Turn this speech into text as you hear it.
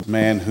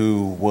man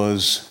who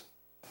was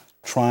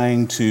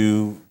trying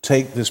to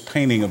take this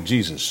painting of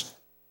Jesus.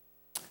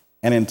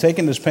 And in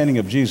taking this painting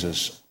of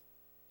Jesus,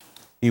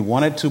 he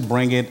wanted to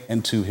bring it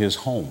into his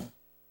home.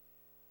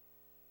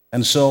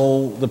 And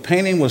so the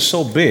painting was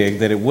so big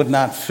that it would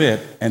not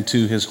fit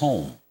into his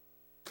home.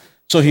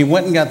 So he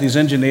went and got these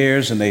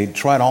engineers, and they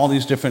tried all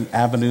these different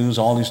avenues,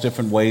 all these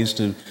different ways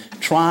to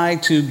try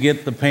to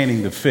get the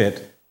painting to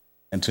fit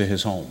into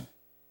his home.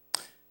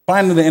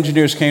 Finally, the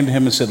engineers came to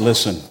him and said,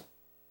 listen,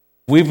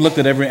 we've looked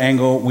at every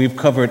angle. We've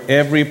covered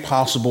every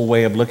possible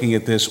way of looking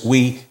at this.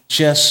 We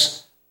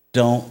just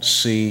don't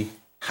see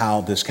how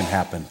this can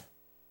happen.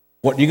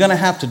 What you're going to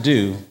have to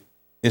do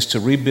is to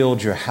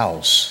rebuild your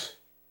house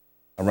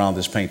around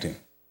this painting.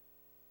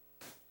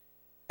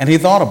 And he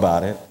thought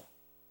about it.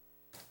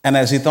 And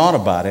as he thought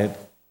about it,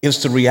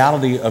 it's the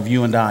reality of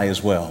you and I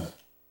as well.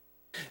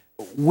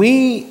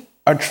 We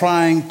are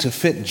trying to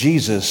fit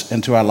Jesus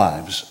into our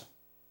lives,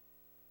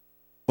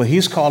 but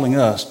he's calling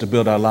us to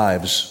build our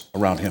lives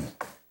around him.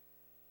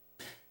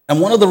 And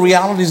one of the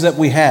realities that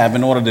we have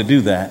in order to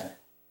do that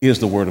is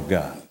the Word of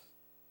God.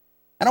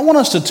 And I want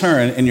us to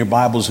turn in your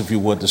Bibles, if you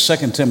would, to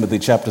 2 Timothy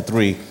chapter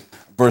 3,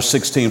 verse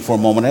 16 for a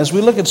moment. As we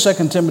look at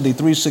 2 Timothy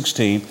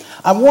 3:16,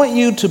 I want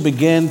you to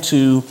begin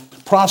to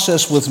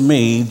process with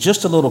me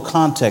just a little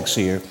context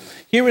here.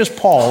 Here is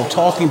Paul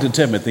talking to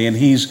Timothy, and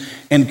he's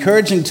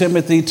encouraging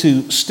Timothy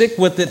to stick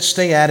with it,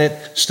 stay at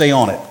it, stay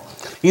on it.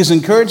 He's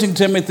encouraging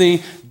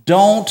Timothy,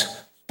 don't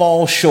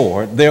fall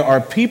short. There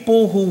are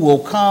people who will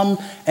come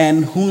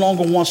and who no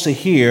longer wants to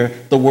hear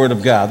the Word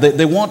of God.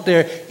 They want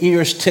their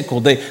ears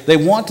tickled. They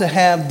want to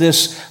have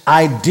this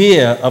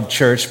idea of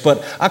church,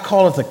 but I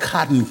call it the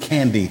cotton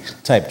candy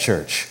type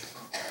church.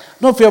 I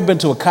don't know if you've ever been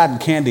to a cotton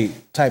candy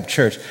type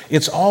church.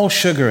 It's all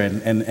sugar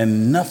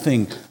and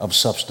nothing of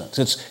substance.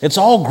 It's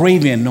all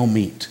gravy and no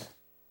meat.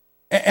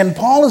 And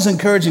Paul is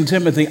encouraging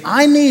Timothy,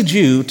 I need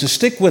you to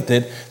stick with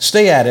it,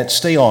 stay at it,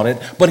 stay on it.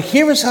 But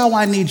here is how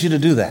I need you to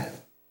do that.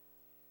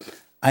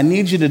 I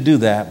need you to do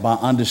that by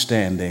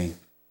understanding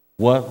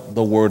what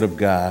the Word of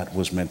God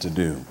was meant to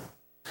do.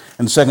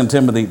 In 2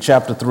 Timothy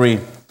chapter 3,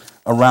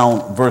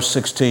 around verse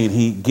 16,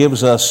 he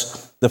gives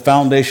us the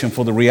foundation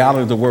for the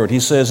reality of the Word. He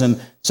says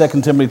in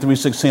 2 Timothy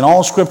 3:16,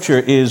 all Scripture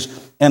is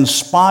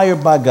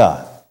inspired by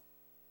God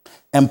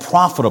and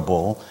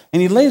profitable,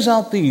 and he lays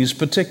out these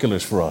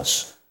particulars for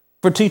us: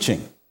 for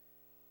teaching,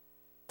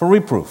 for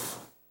reproof,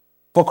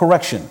 for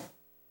correction,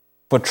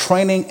 for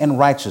training in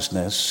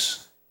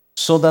righteousness,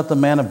 so that the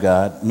man of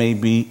God may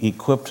be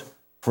equipped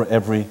for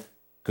every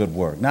good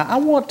work. Now, I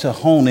want to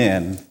hone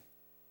in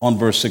on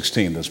verse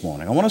 16 this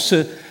morning. I want us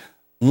to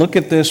look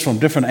at this from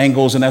different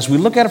angles, and as we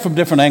look at it from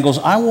different angles,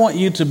 I want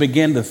you to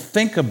begin to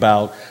think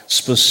about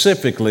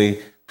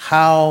specifically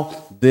how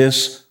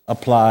this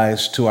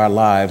applies to our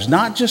lives,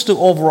 not just the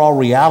overall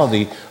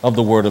reality of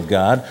the Word of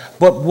God,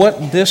 but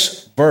what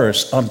this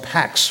verse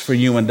unpacks for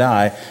you and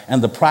I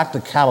and the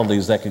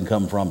practicalities that can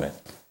come from it.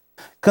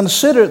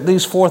 Consider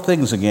these four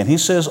things again. He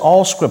says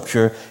all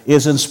Scripture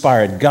is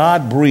inspired,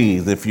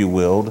 God-breathed, if you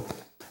will,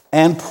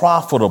 and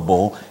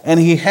profitable, and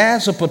he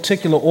has a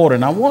particular order.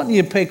 And I want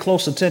you to pay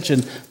close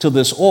attention to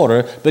this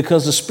order,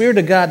 because the Spirit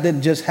of God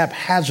didn't just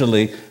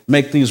haphazardly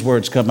make these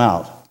words come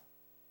out.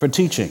 For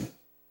teaching,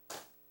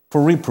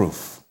 for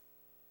reproof,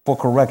 for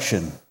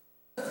correction,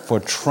 for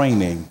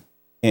training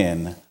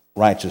in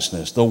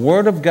righteousness. The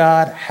Word of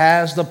God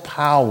has the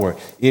power,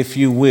 if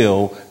you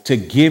will, to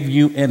give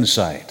you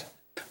insight.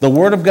 The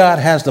Word of God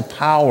has the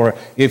power,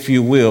 if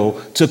you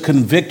will, to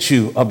convict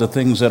you of the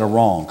things that are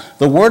wrong.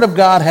 The Word of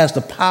God has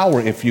the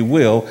power, if you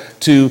will,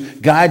 to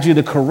guide you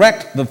to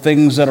correct the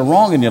things that are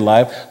wrong in your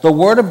life. The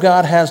Word of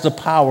God has the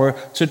power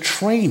to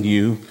train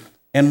you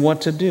in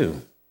what to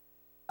do.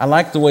 I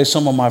like the way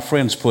some of my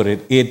friends put it.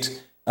 It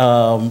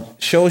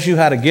shows you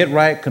how to get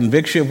right,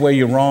 convicts you of where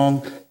you're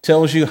wrong,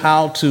 tells you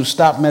how to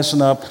stop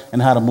messing up and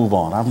how to move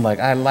on. I'm like,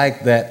 I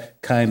like that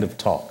kind of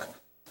talk.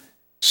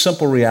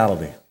 Simple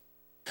reality.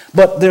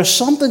 But there's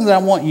something that I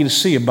want you to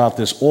see about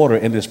this order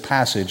in this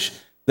passage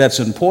that's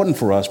important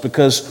for us,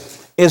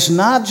 because it's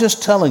not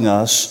just telling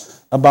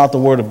us about the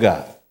Word of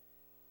God.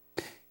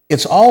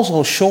 It's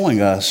also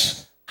showing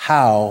us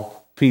how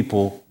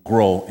people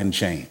grow and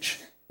change.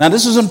 Now,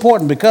 this is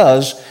important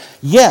because,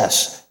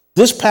 yes,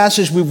 this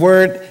passage we've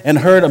read and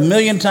heard a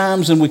million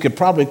times, and we could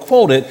probably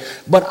quote it,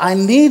 but I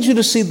need you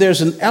to see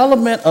there's an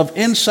element of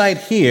insight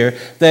here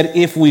that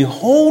if we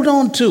hold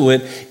on to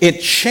it, it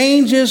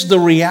changes the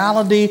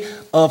reality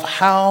of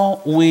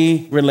how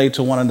we relate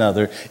to one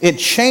another. It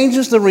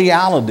changes the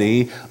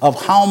reality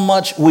of how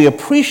much we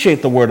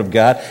appreciate the Word of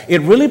God.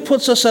 It really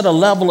puts us at a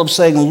level of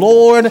saying,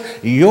 Lord,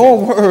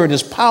 your Word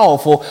is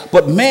powerful,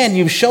 but man,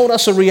 you've showed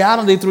us a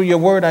reality through your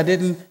Word I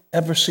didn't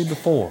ever see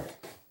before.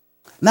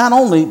 Not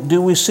only do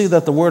we see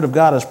that the Word of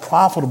God is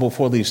profitable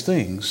for these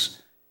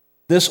things,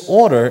 this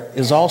order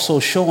is also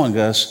showing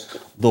us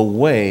the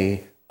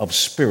way of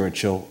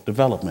spiritual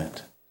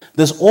development.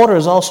 This order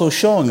is also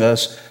showing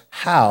us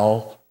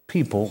how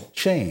people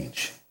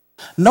change.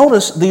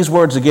 Notice these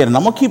words again, and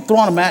I'm going to keep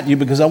throwing them at you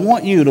because I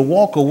want you to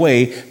walk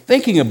away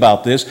thinking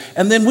about this,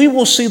 and then we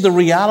will see the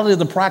reality,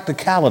 the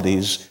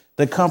practicalities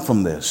that come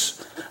from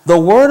this. The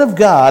Word of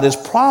God is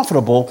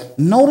profitable.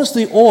 Notice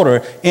the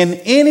order. In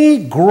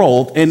any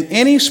growth, in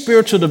any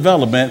spiritual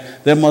development,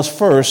 there must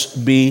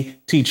first be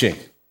teaching.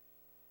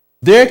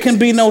 There can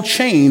be no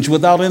change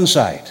without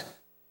insight.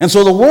 And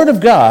so the Word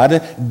of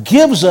God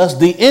gives us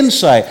the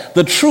insight,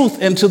 the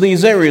truth into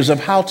these areas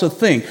of how to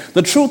think,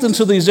 the truth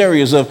into these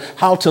areas of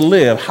how to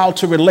live, how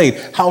to relate,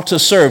 how to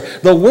serve.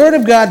 The Word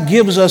of God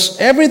gives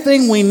us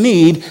everything we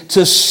need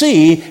to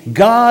see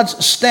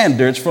God's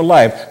standards for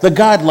life, the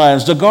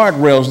guidelines, the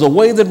guardrails, the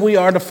way that we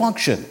are to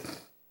function.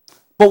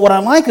 But what I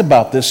like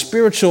about this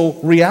spiritual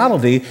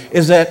reality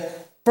is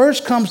that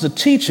first comes the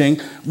teaching,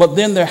 but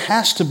then there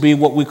has to be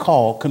what we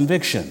call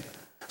conviction.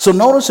 So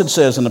notice it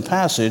says in the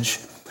passage,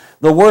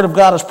 the Word of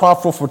God is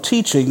profitable for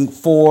teaching,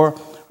 for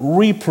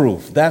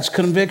reproof. That's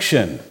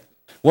conviction.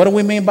 What do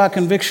we mean by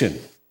conviction?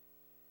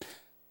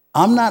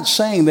 I'm not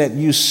saying that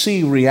you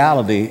see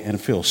reality and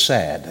feel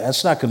sad.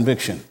 That's not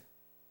conviction.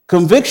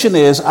 Conviction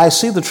is I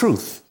see the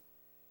truth,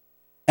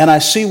 and I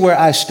see where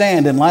I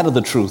stand in light of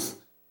the truth,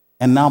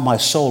 and now my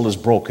soul is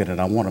broken,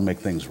 and I want to make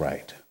things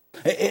right.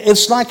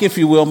 It's like, if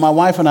you will, my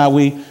wife and I,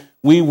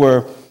 we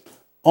were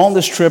on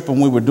this trip,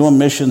 and we were doing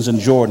missions in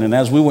Jordan. And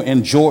as we were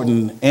in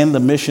Jordan in the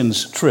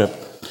missions trip,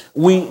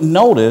 we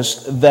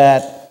noticed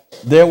that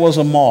there was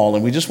a mall,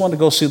 and we just wanted to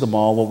go see the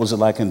mall. What was it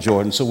like in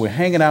Jordan? So we're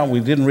hanging out, and we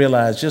didn't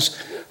realize just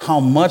how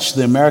much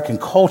the American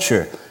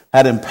culture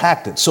had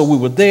impacted. So we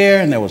were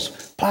there, and there was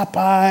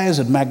Popeyes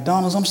and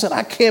McDonald's. I'm saying,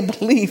 I can't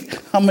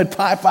believe I'm at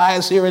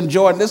Popeyes here in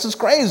Jordan. This is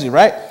crazy,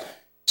 right?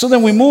 So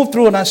then we moved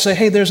through, and I said,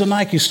 hey, there's a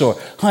Nike store.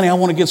 Honey, I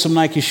want to get some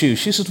Nike shoes.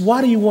 She says,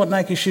 why do you want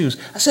Nike shoes?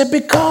 I said,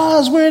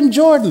 because we're in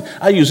Jordan.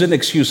 I use any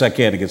excuse I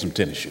can to get some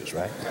tennis shoes,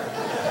 right?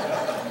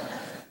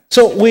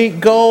 So we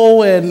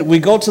go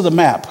to the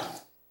map.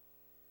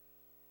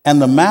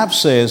 And the map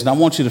says, and I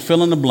want you to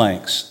fill in the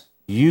blanks,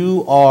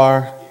 you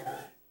are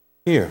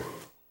here.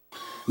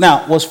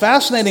 Now, what's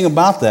fascinating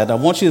about that, I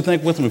want you to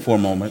think with me for a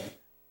moment.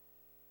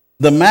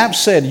 The map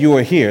said you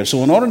are here.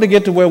 So in order to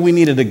get to where we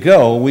needed to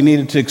go, we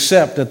needed to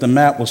accept that the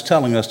map was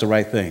telling us the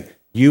right thing.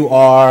 You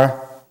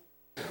are.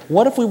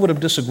 What if we would have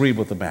disagreed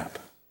with the map?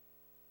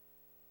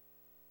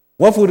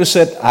 What if we would have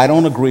said, I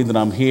don't agree that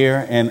I'm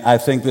here, and I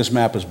think this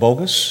map is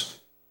bogus,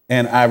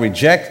 and I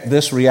reject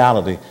this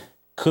reality?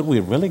 Could we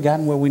have really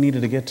gotten where we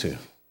needed to get to?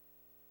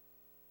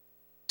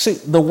 See,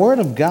 the Word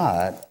of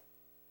God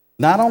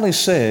not only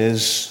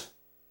says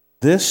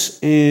this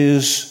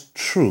is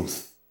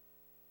truth,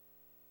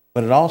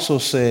 but it also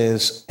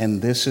says,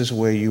 and this is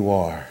where you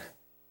are.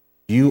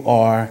 You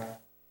are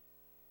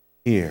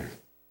here.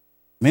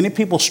 Many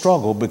people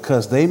struggle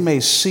because they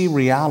may see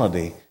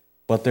reality,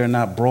 but they're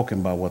not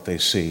broken by what they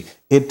see.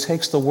 It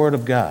takes the Word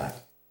of God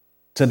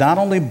to not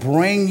only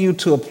bring you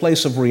to a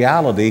place of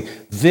reality,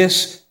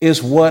 this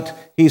is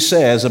what He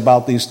says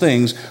about these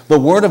things. The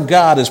Word of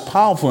God is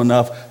powerful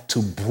enough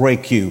to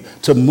break you,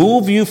 to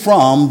move you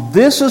from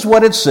this is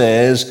what it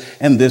says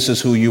and this is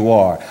who you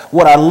are.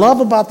 What I love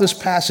about this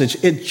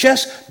passage, it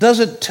just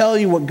doesn't tell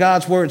you what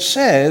God's Word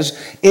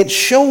says. It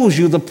shows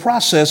you the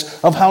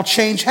process of how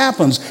change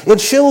happens.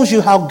 It shows you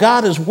how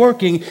God is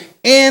working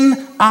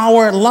in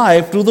our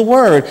life through the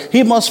Word.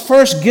 He must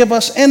first give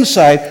us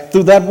insight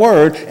through that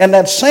Word, and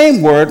that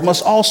same Word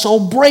must also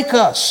break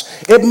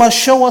us. It must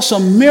show us a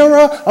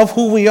mirror of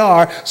who we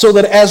are, so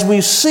that as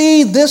we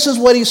see this is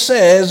what He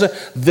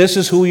says, this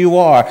is who you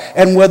are.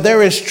 And where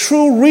there is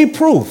true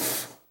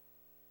reproof,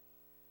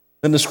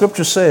 then the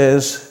Scripture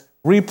says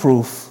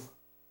reproof,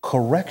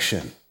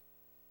 correction.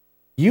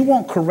 You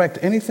won't correct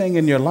anything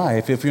in your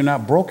life if you're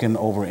not broken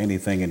over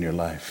anything in your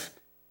life.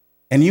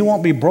 And you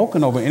won't be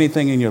broken over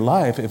anything in your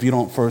life if you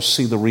don't first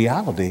see the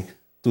reality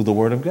through the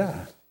Word of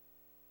God.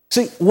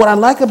 See, what I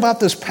like about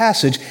this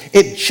passage,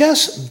 it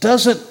just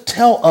doesn't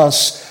tell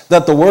us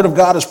that the Word of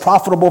God is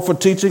profitable for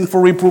teaching,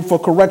 for reproof, for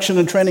correction,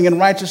 and training in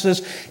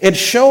righteousness. It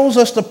shows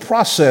us the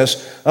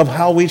process of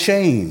how we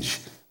change.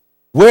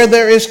 Where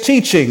there is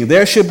teaching,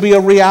 there should be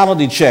a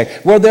reality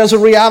check. Where there's a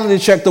reality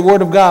check, the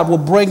Word of God will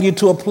bring you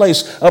to a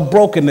place of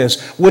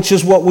brokenness, which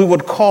is what we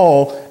would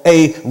call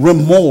a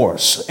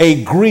remorse,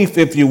 a grief,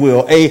 if you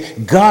will, a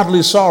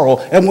godly sorrow.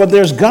 And where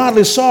there's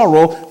godly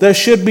sorrow, there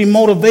should be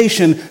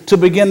motivation to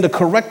begin to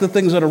correct the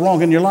things that are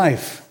wrong in your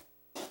life.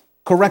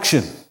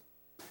 Correction.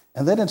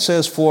 And then it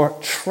says for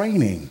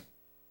training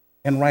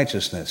in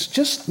righteousness.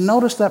 Just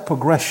notice that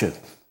progression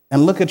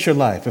and look at your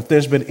life. If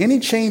there's been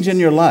any change in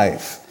your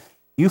life,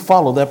 you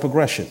follow that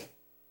progression.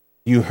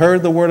 You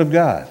heard the Word of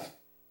God,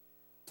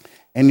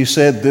 and you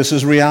said, this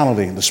is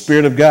reality. The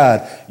Spirit of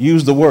God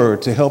used the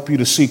Word to help you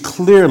to see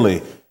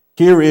clearly,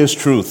 here is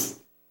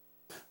truth.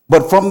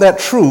 But from that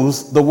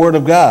truth, the Word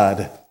of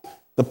God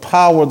the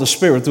power of the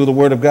Spirit through the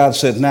Word of God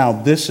said, now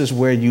this is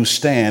where you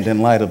stand in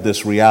light of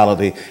this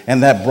reality.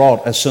 And that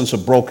brought a sense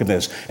of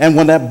brokenness. And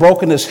when that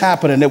brokenness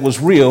happened and it was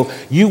real,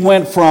 you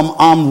went from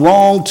I'm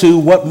wrong to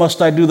what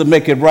must I do to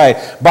make it right?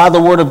 By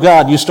the Word of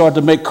God, you start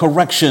to make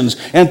corrections.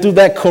 And through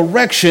that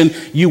correction,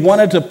 you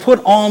wanted to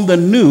put on the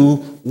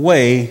new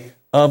way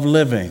of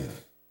living.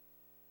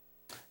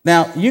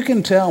 Now, you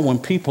can tell when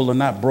people are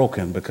not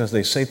broken because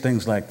they say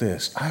things like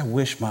this: I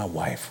wish my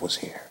wife was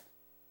here.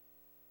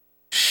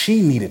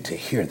 She needed to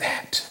hear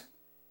that.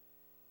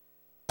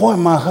 Boy,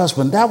 my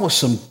husband, that was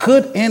some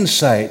good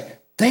insight.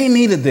 They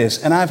needed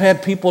this. And I've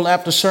had people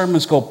after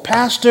sermons go,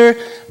 Pastor,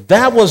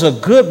 that was a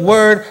good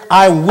word.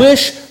 I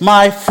wish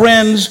my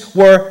friends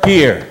were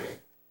here.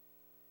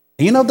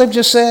 You know what they've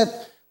just said?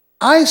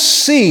 I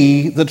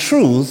see the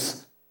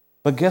truth,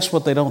 but guess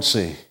what they don't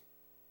see?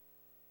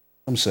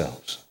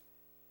 Themselves.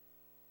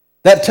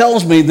 That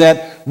tells me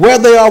that where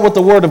they are with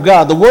the Word of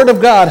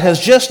God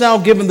has just now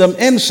given them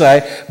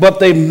insight,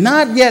 but they've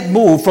not yet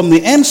moved from the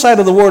insight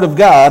of the Word of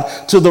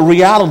God to the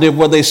reality of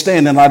where they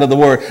stand in light of the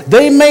Word.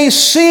 They may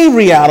see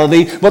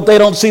reality, but they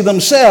don't see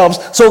themselves.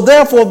 So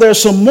therefore, there's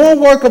some more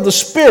work of the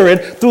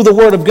Spirit through the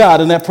Word of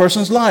God in that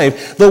person's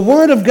life. The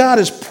Word of God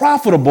is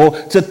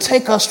profitable to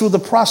take us through the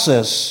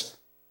process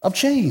of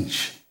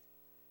change.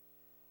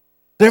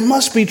 There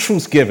must be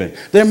truth given.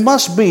 There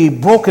must be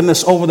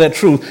brokenness over that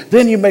truth.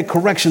 Then you make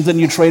corrections, then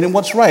you trade in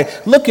what's right.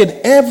 Look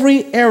at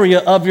every area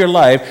of your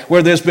life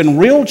where there's been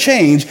real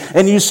change,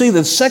 and you see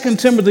that 2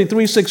 Timothy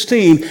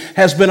 3:16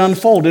 has been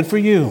unfolded for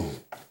you.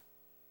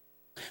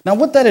 Now,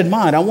 with that in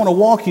mind, I want to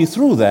walk you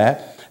through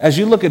that. As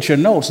you look at your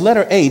notes,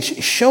 letter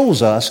H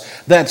shows us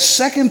that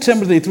 2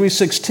 Timothy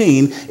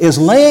 3:16 is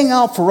laying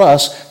out for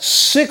us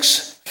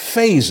 6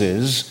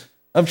 phases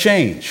of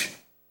change.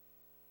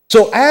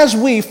 So as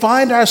we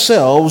find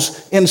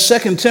ourselves in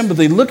 2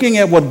 Timothy looking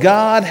at what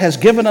God has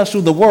given us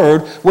through the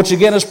Word, which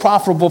again is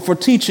profitable for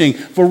teaching,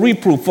 for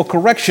reproof, for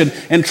correction,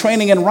 and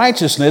training in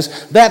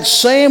righteousness, that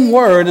same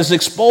Word is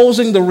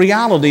exposing the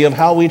reality of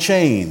how we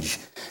change.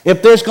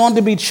 If there's going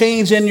to be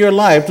change in your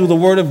life through the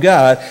Word of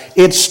God,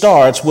 it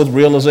starts with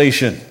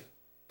realization.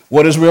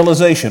 What is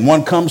realization?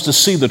 One comes to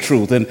see the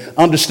truth and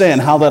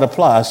understand how that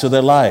applies to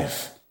their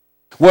life.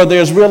 Where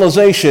there's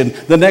realization,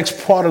 the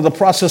next part of the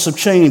process of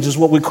change is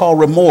what we call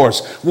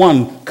remorse.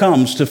 One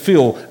comes to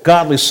feel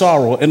godly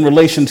sorrow in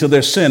relation to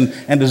their sin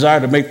and desire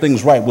to make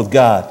things right with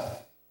God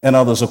and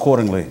others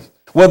accordingly.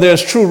 Where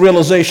there's true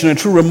realization and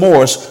true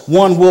remorse,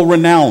 one will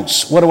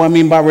renounce. What do I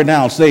mean by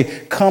renounce? They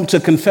come to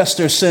confess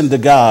their sin to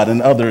God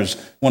and others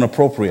when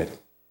appropriate.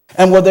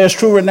 And where there's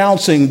true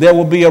renouncing, there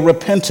will be a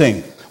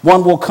repenting.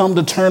 One will come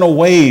to turn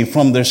away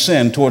from their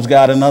sin towards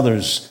God and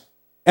others.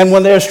 And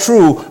when there's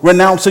true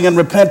renouncing and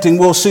repenting,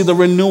 we'll see the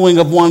renewing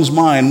of one's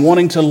mind,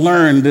 wanting to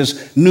learn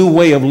this new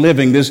way of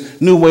living,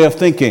 this new way of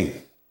thinking,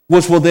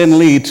 which will then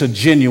lead to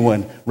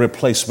genuine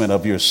replacement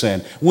of your sin.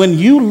 When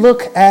you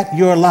look at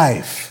your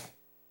life,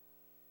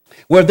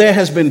 where there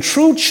has been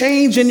true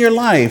change in your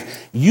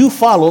life, you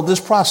followed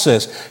this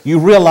process. You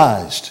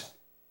realized,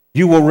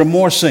 you were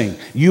remorsing,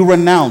 you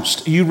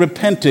renounced, you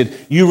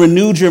repented, you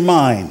renewed your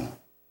mind,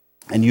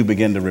 and you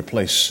began to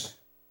replace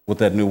with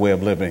that new way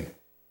of living.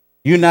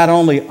 You not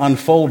only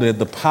unfolded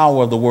the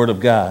power of the Word of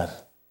God,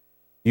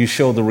 you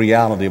showed the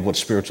reality of what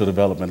spiritual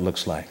development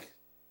looks like.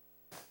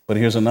 But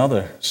here's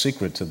another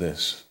secret to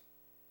this.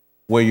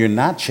 Where you're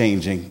not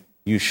changing,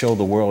 you show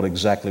the world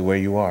exactly where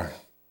you are.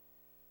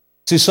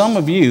 See, some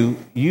of you,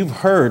 you've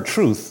heard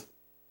truth,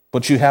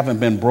 but you haven't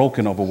been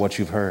broken over what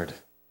you've heard.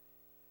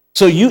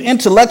 So you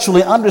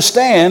intellectually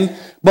understand,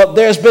 but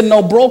there's been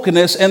no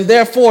brokenness, and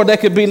therefore there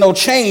could be no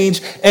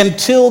change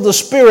until the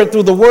Spirit,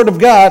 through the Word of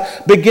God,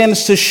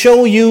 begins to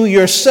show you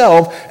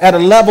yourself at a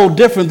level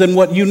different than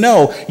what you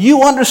know.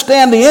 You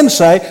understand the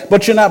insight,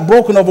 but you're not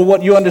broken over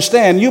what you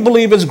understand. You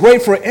believe it's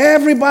great for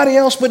everybody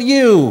else but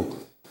you.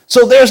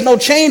 So there's no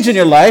change in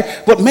your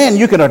life, but man,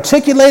 you can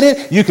articulate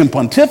it, you can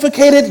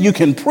pontificate it, you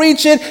can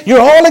preach it,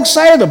 you're all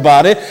excited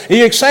about it, and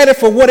you're excited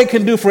for what it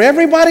can do for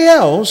everybody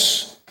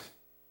else.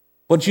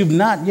 But you've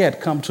not yet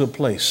come to a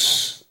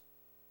place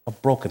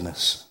of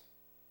brokenness.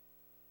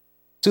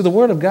 See, the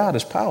Word of God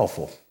is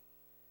powerful,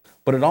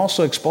 but it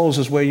also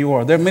exposes where you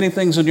are. There are many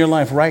things in your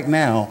life right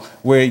now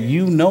where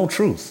you know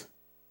truth,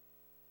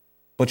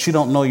 but you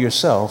don't know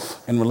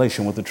yourself in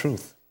relation with the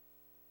truth.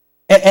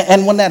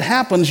 And when that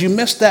happens, you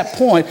miss that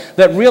point.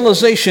 That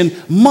realization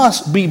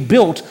must be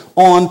built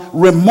on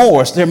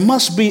remorse. There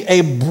must be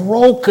a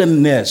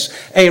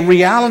brokenness, a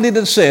reality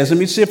that says, let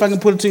me see if I can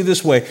put it to you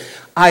this way.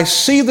 I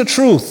see the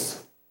truth.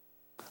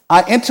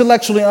 I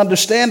intellectually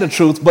understand the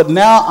truth, but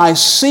now I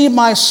see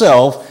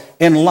myself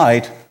in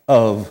light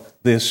of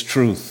this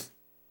truth.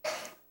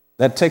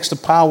 That takes the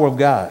power of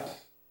God.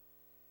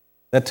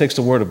 That takes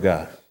the Word of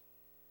God.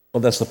 Well,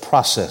 that's the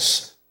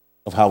process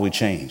of how we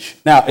change.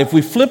 Now, if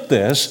we flip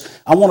this,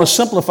 I want to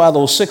simplify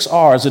those 6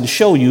 R's and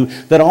show you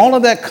that all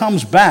of that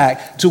comes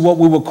back to what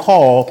we would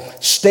call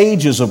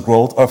stages of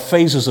growth or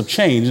phases of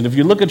change. And if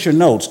you look at your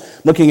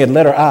notes, looking at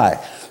letter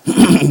I,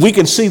 we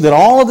can see that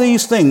all of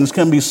these things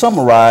can be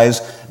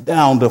summarized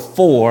down to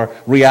 4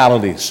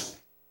 realities.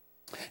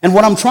 And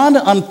what I'm trying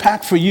to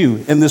unpack for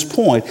you in this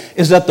point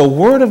is that the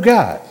Word of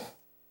God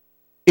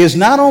is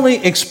not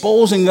only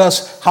exposing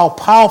us how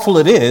powerful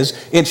it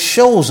is, it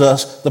shows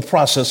us the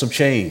process of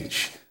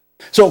change.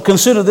 So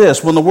consider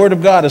this: when the Word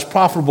of God is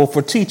profitable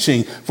for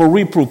teaching, for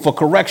reproof, for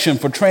correction,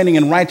 for training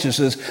in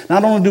righteousness,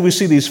 not only do we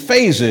see these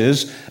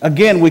phases,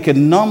 again, we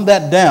can numb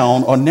that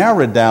down or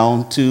narrow it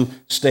down to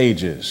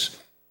stages.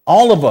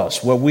 All of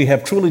us, where we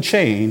have truly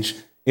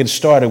changed, it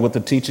started with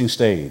the teaching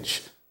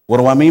stage. What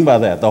do I mean by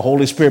that? The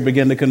Holy Spirit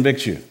began to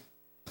convict you.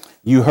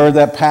 You heard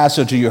that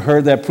passage or you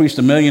heard that preached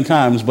a million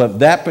times, but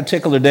that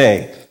particular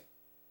day,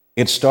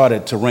 it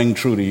started to ring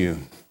true to you.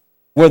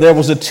 Where there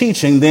was a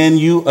teaching, then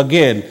you,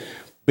 again,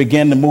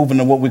 begin to move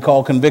into what we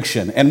call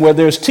conviction. And where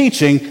there's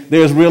teaching,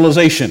 there's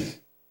realization.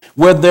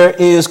 Where there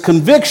is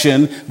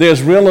conviction,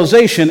 there's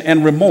realization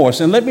and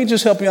remorse. And let me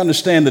just help you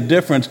understand the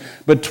difference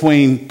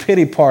between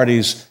pity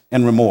parties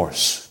and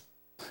remorse.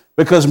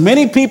 Because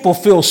many people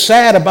feel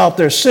sad about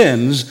their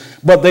sins,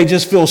 but they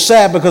just feel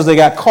sad because they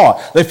got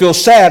caught. They feel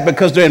sad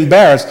because they're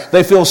embarrassed.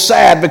 They feel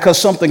sad because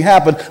something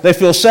happened. They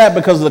feel sad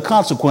because of the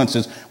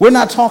consequences. We're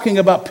not talking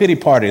about pity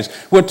parties.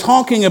 We're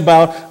talking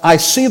about, I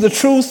see the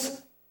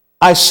truth,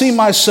 I see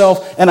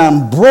myself, and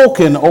I'm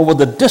broken over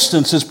the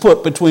distances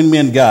put between me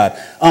and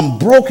God. I'm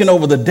broken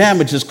over the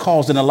damages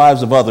caused in the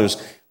lives of others.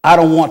 I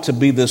don't want to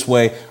be this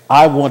way.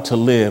 I want to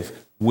live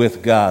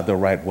with God the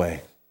right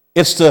way.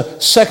 It's the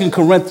 2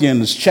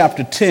 Corinthians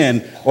chapter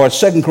 10, or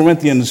 2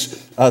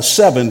 Corinthians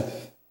 7,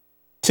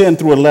 10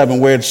 through 11,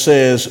 where it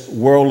says,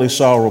 worldly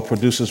sorrow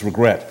produces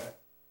regret,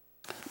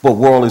 but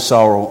worldly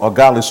sorrow or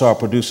godly sorrow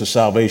produces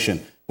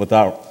salvation,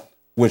 without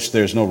which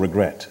there's no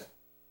regret.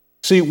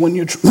 See, when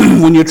you're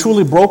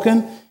truly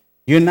broken,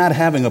 you're not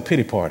having a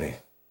pity party.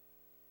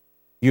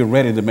 You're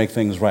ready to make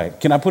things right.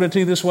 Can I put it to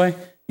you this way?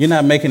 You're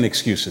not making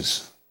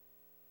excuses.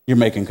 You're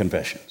making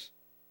confessions.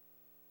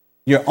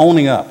 You're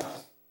owning up.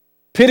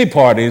 Pity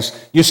parties,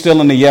 you're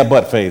still in the yeah,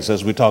 but phase,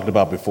 as we talked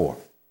about before.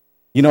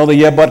 You know the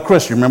yeah, but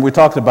Christian. Remember, we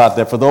talked about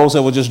that. For those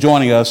that were just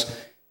joining us,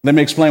 let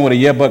me explain what a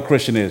yeah, but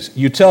Christian is.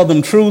 You tell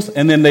them truth,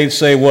 and then they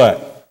say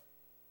what?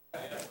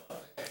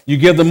 You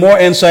give them more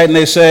insight, and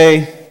they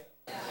say...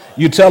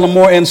 You tell them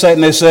more insight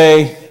and they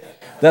say,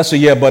 that's a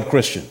yeah, but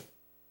Christian.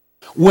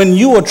 When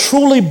you are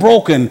truly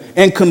broken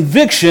and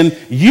conviction,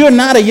 you're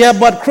not a yeah,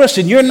 but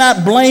Christian. You're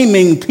not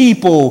blaming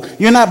people.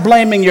 You're not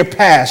blaming your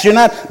past. You're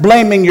not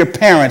blaming your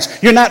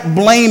parents. You're not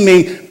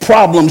blaming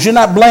problems. You're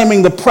not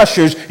blaming the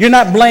pressures. You're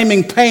not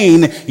blaming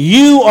pain.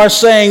 You are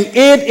saying,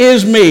 it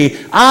is me.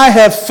 I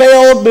have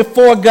failed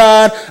before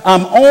God.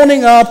 I'm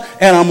owning up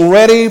and I'm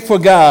ready for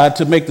God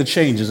to make the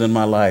changes in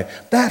my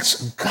life.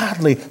 That's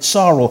godly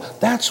sorrow.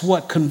 That's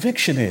what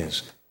conviction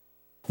is.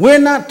 We're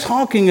not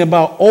talking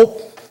about,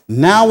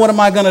 now what am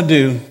I going to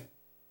do?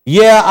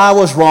 Yeah, I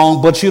was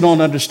wrong, but you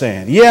don't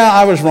understand. Yeah,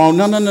 I was wrong.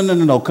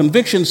 No.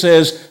 Conviction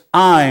says,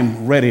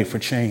 I'm ready for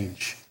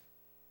change.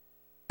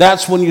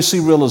 That's when you see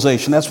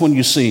realization. That's when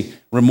you see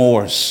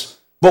remorse.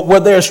 But where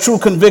there's true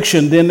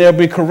conviction, then there'll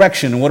be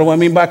correction. And what do I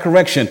mean by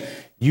correction?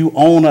 You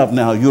own up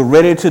now. You're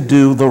ready to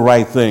do the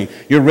right thing.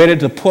 You're ready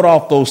to put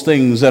off those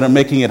things that are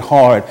making it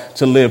hard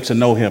to live, to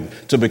know Him,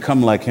 to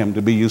become like Him,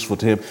 to be useful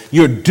to Him.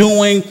 You're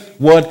doing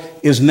what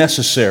is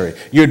necessary.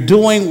 You're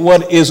doing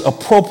what is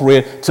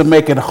appropriate to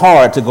make it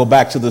hard to go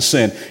back to the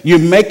sin. You're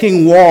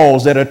making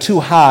walls that are too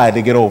high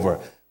to get over,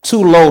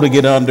 too low to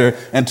get under,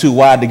 and too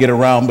wide to get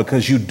around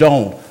because you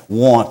don't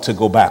want to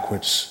go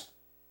backwards.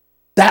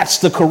 That's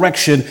the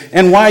correction.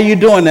 And why are you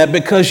doing that?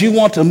 Because you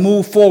want to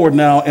move forward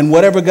now in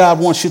whatever God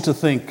wants you to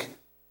think,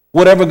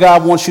 whatever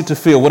God wants you to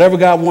feel, whatever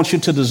God wants you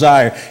to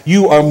desire.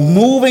 You are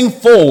moving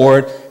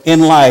forward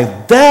in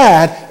life.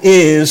 That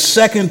is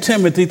 2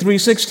 Timothy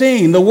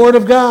 3:16. The Word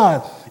of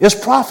God is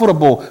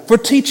profitable for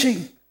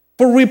teaching,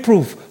 for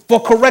reproof, for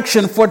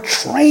correction, for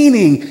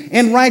training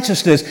in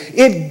righteousness.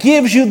 It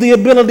gives you the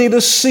ability to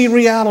see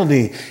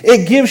reality.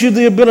 It gives you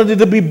the ability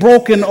to be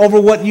broken over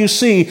what you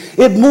see.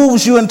 It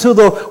moves you into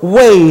the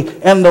way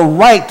and the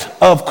right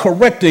of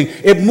correcting.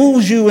 It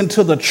moves you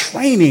into the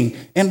training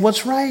in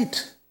what's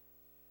right.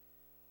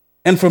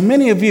 And for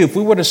many of you, if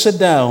we were to sit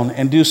down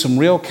and do some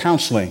real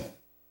counseling,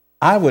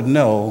 I would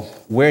know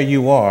where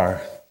you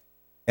are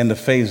in the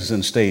phases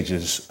and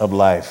stages of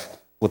life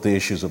with the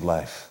issues of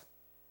life.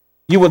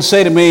 You would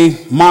say to me,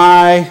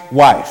 my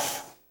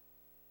wife.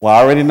 Well,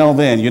 I already know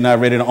then you're not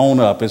ready to own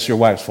up. It's your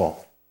wife's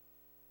fault.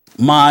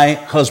 My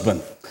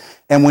husband.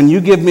 And when you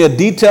give me a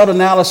detailed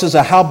analysis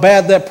of how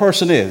bad that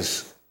person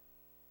is,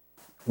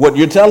 what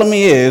you're telling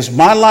me is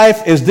my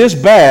life is this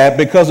bad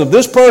because of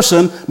this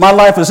person. My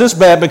life is this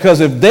bad because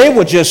if they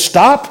would just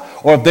stop,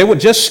 or if they would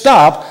just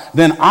stop,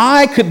 then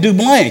I could do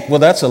blank. Well,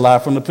 that's a lie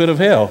from the pit of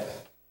hell.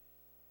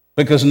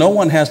 Because no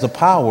one has the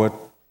power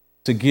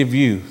to give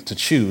you to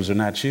choose or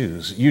not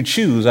choose. You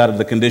choose out of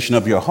the condition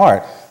of your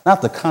heart,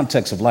 not the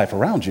context of life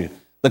around you.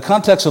 The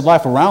context of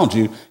life around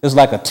you is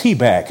like a tea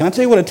bag. Can I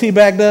tell you what a tea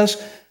bag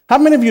does? How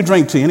many of you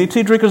drink tea? Any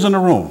tea drinkers in the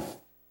room?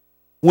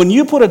 When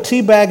you put a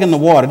tea bag in the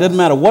water, it doesn't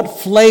matter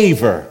what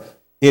flavor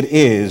it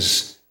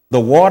is, The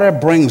water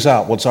brings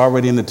out what's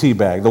already in the tea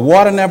bag. The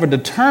water never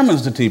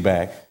determines the tea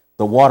bag.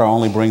 The water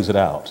only brings it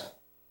out.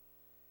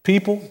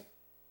 People,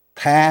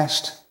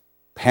 past,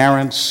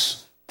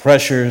 parents,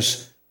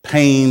 pressures,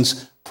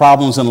 pains,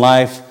 problems in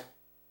life,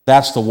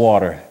 that's the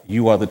water.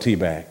 You are the tea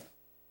bag.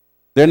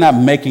 They're not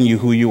making you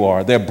who you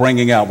are. They're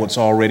bringing out what's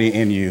already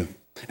in you.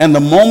 And the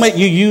moment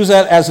you use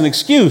that as an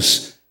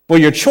excuse for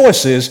your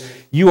choices,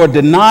 you are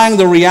denying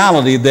the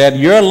reality that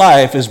your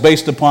life is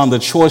based upon the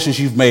choices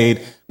you've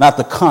made, not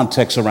the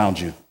context around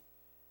you.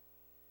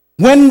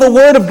 When the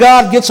Word of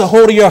God gets a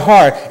hold of your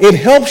heart, it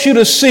helps you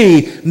to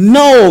see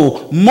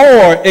no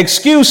more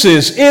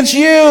excuses. It's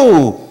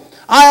you.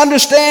 I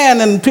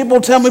understand, and people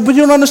tell me, but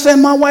you don't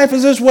understand, my wife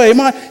is this way,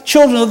 my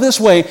children are this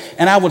way.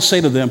 And I would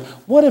say to them,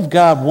 what if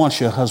God wants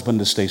your husband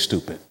to stay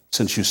stupid,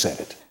 since you said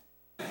it?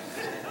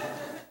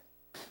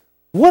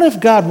 What if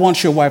God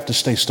wants your wife to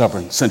stay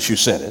stubborn, since you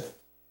said it?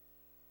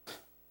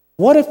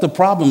 What if the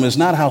problem is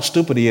not how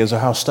stupid he is or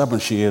how stubborn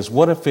she is?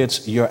 What if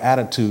it's your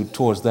attitude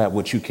towards that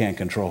which you can't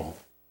control?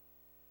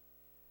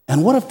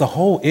 And what if the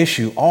whole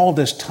issue all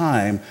this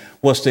time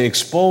was to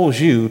expose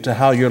you to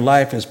how your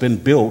life has been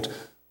built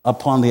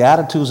upon the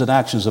attitudes and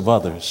actions of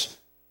others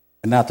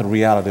and not the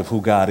reality of who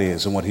God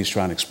is and what he's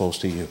trying to expose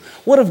to you?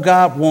 What if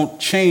God won't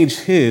change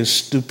his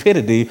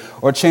stupidity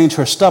or change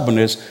her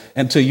stubbornness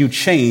until you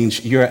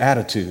change your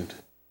attitude?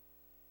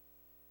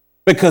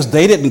 Because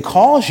they didn't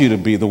cause you to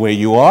be the way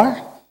you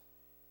are.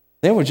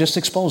 They were just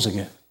exposing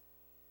it.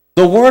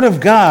 The Word of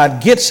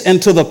God gets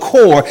into the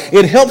core.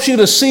 It helps you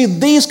to see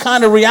these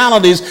kind of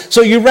realities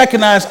so you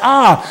recognize,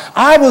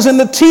 I was in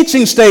the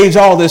teaching stage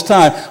all this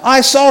time.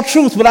 I saw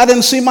truth, but I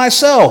didn't see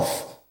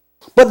myself.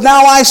 But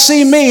now I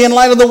see me in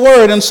light of the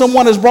Word, and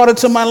someone has brought it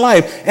to my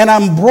life, and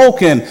I'm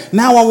broken.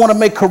 Now I want to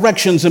make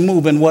corrections and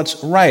move in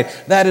what's right.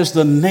 That is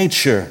the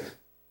nature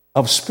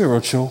of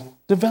spiritual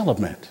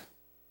development.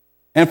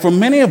 And for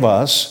many of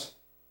us,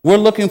 we're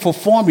looking for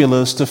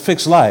formulas to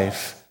fix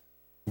life.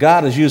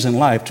 God is using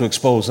life to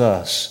expose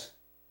us,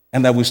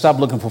 and that we stop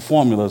looking for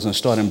formulas and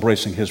start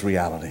embracing his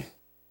reality.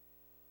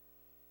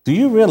 Do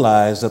you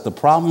realize that the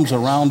problems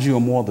around you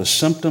are more the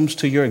symptoms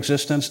to your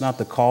existence, not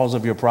the cause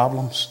of your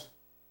problems?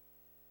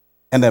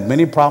 And that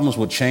many problems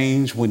will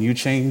change when you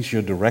change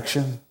your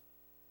direction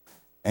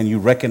and you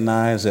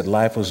recognize that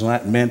life was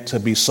not meant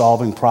to be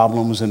solving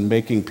problems and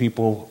making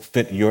people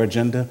fit your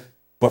agenda,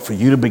 but for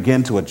you to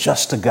begin to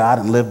adjust to God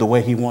and live the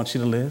way he wants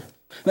you to live?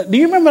 Now, do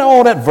you remember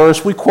all that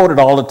verse we quoted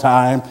all the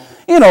time?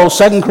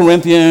 2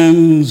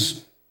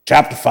 Corinthians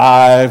chapter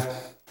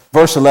 5,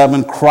 verse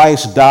 11,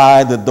 Christ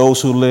died that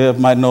those who live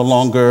might no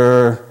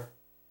longer,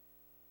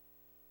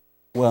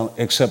 well,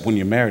 except when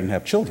you're married and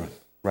have children,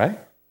 right?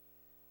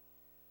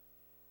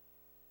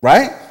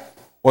 Right?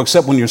 Or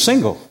except when you're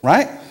single,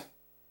 right?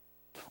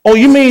 Oh,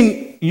 you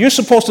mean you're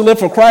supposed to live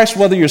for Christ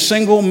whether you're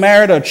single,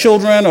 married, or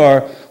children,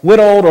 or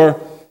widowed,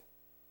 or...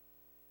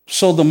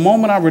 So the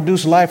moment I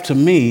reduce life to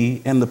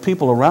me and the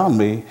people around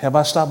me, have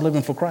I stopped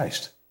living for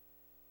Christ?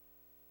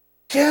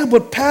 Yeah,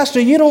 but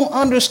Pastor, you don't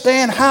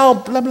understand how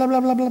blah, blah,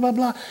 blah, blah, blah, blah,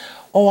 blah.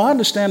 Oh, I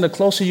understand the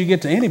closer you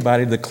get to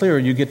anybody, the clearer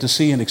you get to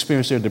see and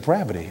experience their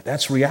depravity.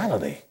 That's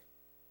reality.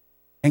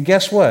 And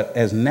guess what?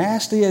 As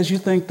nasty as you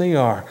think they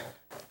are,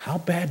 how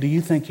bad do you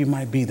think you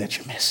might be that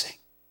you're missing?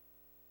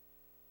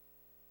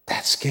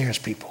 That scares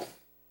people.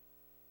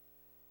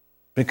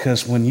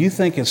 Because when you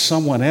think it's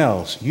someone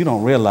else, you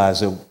don't realize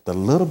that the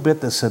little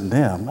bit that's in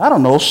them, I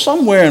don't know,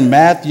 somewhere in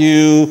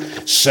Matthew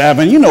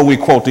 7, we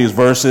quote these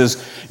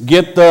verses,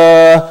 get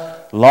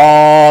the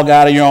log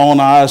out of your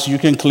own eyes so you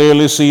can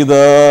clearly see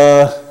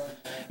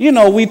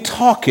we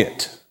talk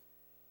it.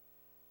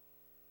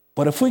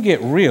 But if we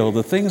get real,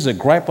 the things that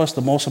gripe us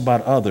the most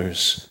about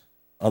others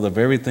are the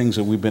very things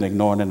that we've been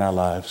ignoring in our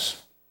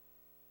lives.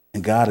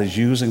 And God is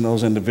using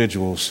those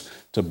individuals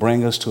to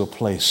bring us to a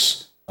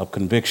place of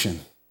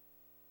conviction.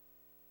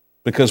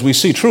 Because we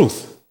see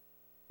truth.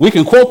 We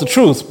can quote the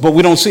truth, but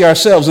we don't see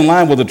ourselves in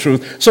line with the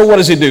truth. So what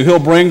does he do? He'll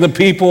bring the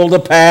people, the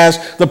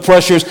past, the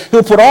pressures.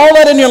 He'll put all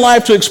that in your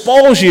life to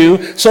expose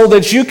you so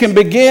that you can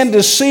begin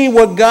to see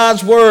what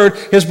God's word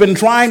has been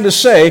trying to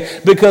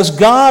say, because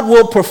God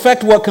will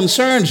perfect what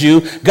concerns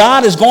you.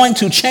 God is going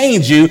to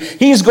change you.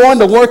 He's going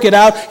to work it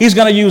out. He's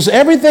going to use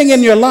everything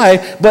in your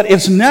life, but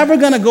it's never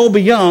going to go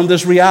beyond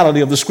this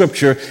reality of the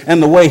scripture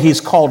and the way he's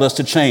called us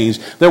to change.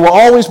 There will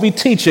always be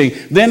teaching,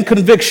 then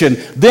conviction,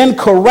 then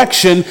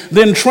correction,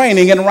 then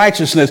training and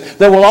righteousness.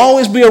 There will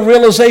always be a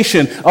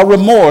realization, a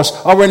remorse,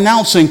 a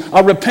renouncing,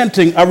 a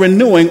repenting, a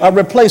renewing, a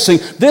replacing.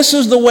 This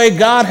is the way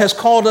God has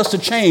called us to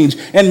change.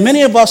 And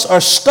many of us are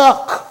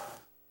stuck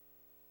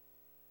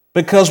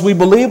because we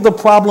believe the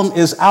problem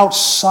is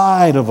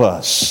outside of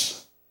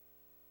us.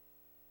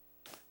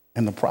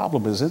 And the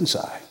problem is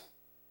inside.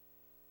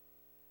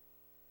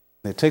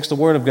 It takes the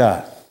word of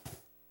God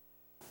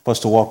for us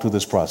to walk through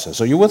this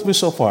process. Are you with me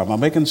so far? Am I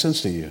making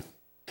sense to you?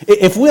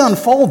 If we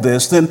unfold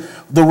this, then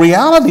the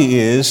reality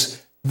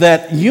is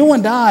that you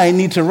and I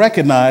need to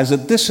recognize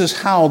that this is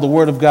how the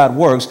Word of God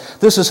works.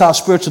 This is how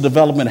spiritual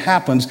development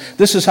happens.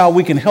 This is how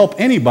we can help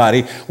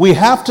anybody. We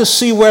have to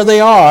see where they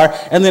are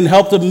and then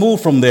help them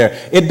move from there.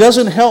 It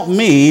doesn't help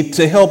me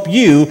to help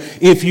you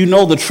if you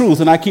know the truth,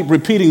 and I keep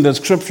repeating the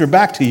scripture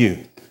back to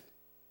you.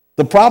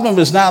 The problem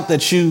is not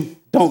that you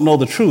don't know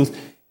the truth.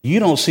 You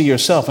don't see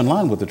yourself in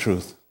line with the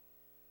truth.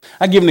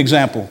 I give an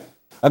example.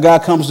 A guy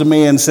comes to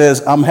me and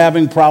says, I'm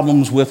having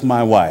problems with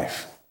my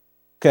wife.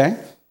 Okay.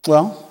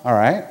 Well, all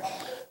right.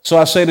 So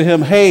I say to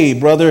him, hey,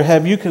 brother,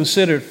 have you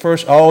considered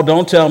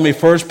don't tell me,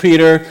 1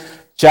 Peter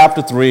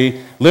chapter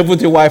 3, live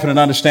with your wife in an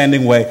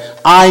understanding way.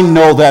 I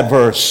know that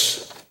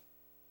verse.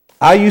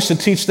 I used to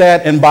teach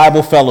that in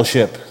Bible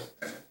fellowship.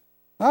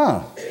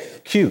 Ah,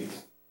 cute.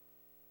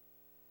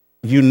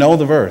 You know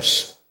the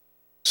verse.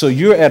 So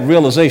you're at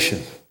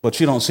realization, but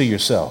you don't see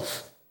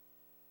yourself.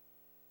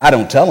 I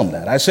don't tell him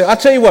that. I say, I'll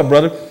tell you what,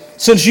 brother.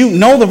 Since you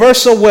know the verse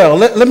so well,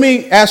 let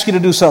me ask you to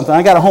do something.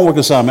 I got a homework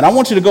assignment. I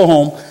want you to go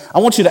home. I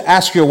want you to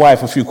ask your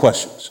wife a few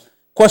questions.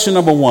 Question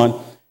number 1,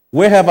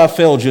 where have I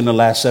failed you in the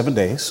last 7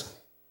 days?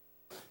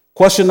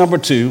 Question number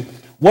 2,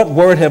 what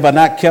word have I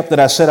not kept that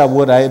I said I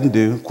would, I didn't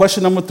do?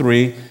 Question number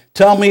 3,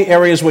 tell me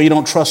areas where you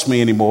don't trust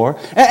me anymore.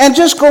 And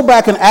just go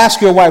back and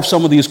ask your wife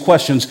some of these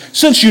questions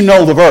since you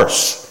know the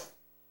verse.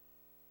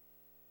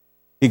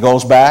 He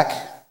goes back,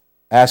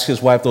 asks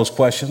his wife those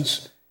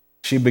questions.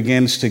 She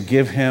begins to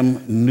give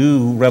him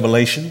new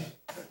revelation.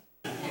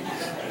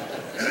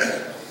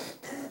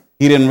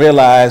 He didn't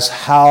realize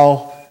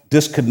how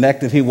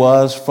disconnected he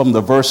was from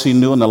the verse he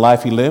knew and the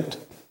life he lived.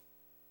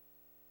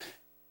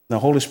 The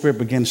Holy Spirit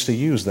begins to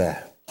use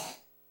that.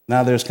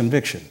 Now there's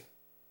conviction.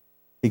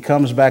 He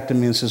comes back to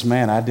me and says,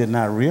 man, I did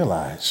not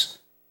realize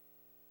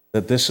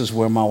that this is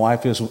where my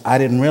wife is. I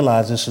didn't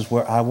realize this is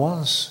where I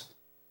was.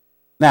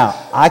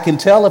 Now, I can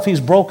tell if he's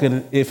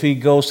broken if he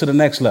goes to the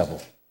next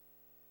level.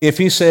 If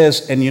he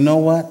says, and you know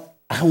what?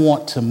 I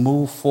want to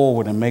move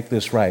forward and make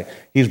this right.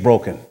 He's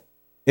broken.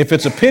 If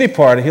it's a pity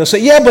party, he'll say,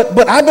 yeah,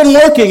 but I've been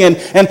working and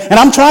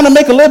I'm trying to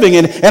make a living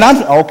and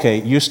I'm,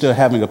 okay, you're still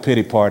having a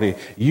pity party.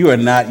 You are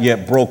not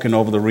yet broken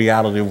over the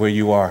reality of where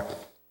you are.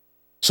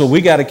 So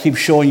we got to keep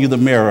showing you the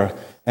mirror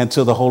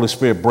until the Holy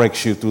Spirit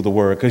breaks you through the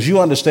Word. Because you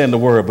understand the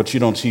Word, but you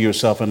don't see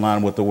yourself in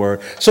line with the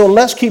Word. So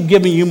let's keep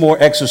giving you more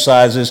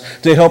exercises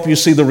to help you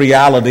see the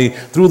reality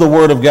through the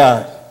Word of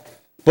God.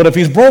 But if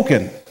he's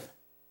broken,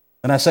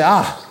 and I say,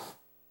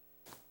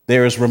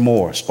 there is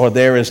remorse, or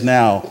there is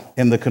now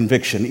in the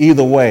conviction.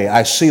 Either way,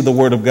 I see the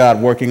Word of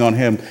God working on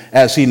him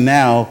as he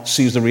now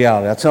sees the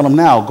reality. I tell him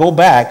now, go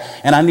back,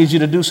 and I need you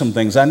to do some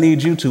things. I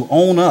need you to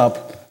own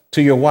up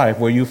to your wife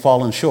where you've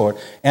fallen short,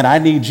 and I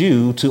need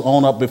you to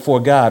own up before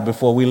God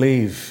before we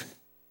leave.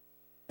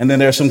 And then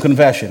there's some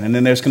confession, and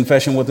then there's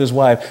confession with his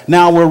wife.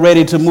 Now we're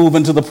ready to move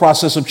into the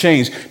process of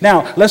change.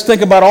 Now, let's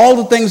think about all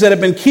the things that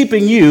have been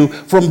keeping you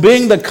from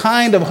being the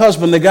kind of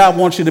husband that God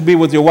wants you to be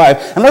with your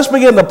wife. And let's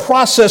begin the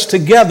process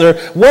together,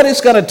 what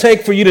it's going to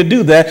take for you to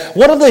do that.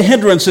 What are the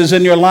hindrances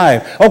in your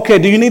life? Okay,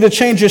 do you need to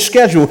change your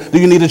schedule? Do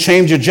you need to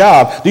change your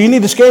job? Do you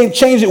need to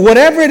change it?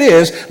 Whatever it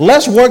is,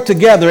 let's work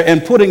together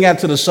and putting that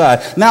to the side.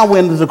 Now we're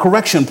into the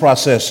correction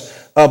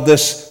process of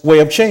this way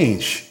of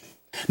change.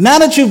 Now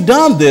that you've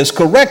done this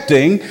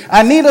correcting,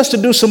 I need us to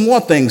do some more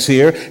things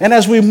here. And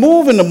as we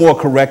move into more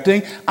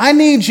correcting, I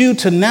need you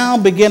to now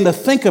begin to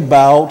think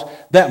about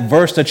that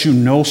verse that you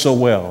know so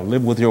well.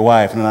 Live with your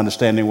wife in an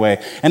understanding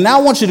way. And now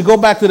I want you to go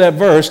back to that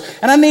verse,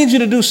 and I need you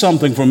to do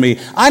something for me.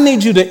 I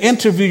need you to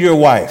interview your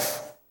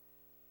wife.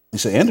 You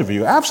say,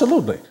 interview?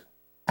 Absolutely.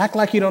 Act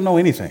like you don't know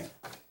anything.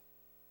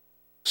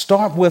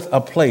 Start with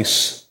a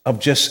place of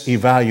just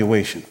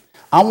evaluation.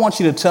 I want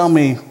you to tell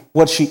me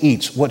what she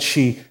eats, what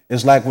she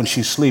is like when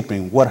she's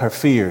sleeping, what her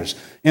fears,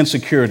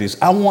 insecurities.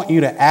 I want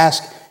you to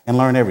ask and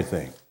learn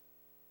everything.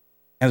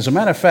 And as a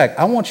matter of fact,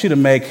 I want you to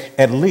make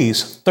at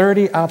least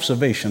 30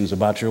 observations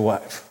about your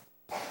wife.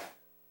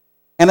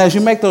 And as you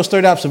make those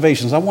 30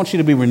 observations, I want you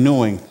to be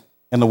renewing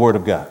in the Word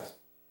of God.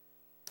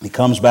 He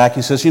comes back,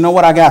 he says, you know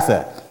what, I got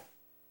that.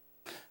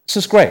 This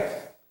is great.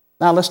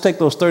 Now let's take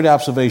those 30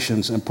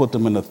 observations and put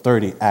them into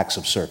 30 acts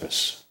of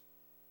service.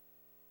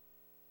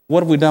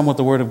 What have we done with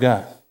the Word of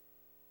God?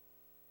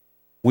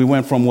 We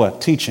went from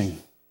what? Teaching,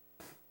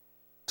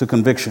 to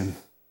conviction,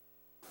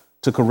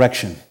 to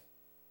correction,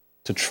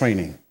 to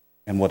training,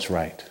 and what's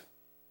right.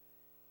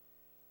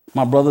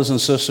 My brothers and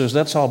sisters,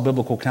 that's all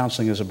biblical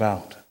counseling is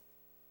about.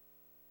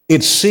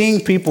 It's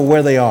seeing people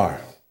where they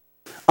are,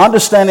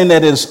 understanding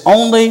that it's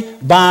only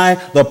by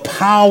the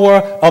power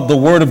of the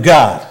Word of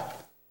God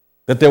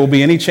that there will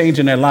be any change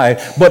in their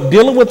life, but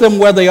dealing with them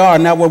where they are,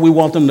 not where we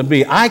want them to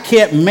be. I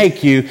can't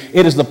make you.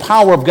 It is the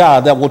power of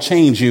God that will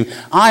change you.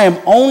 I am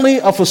only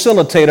a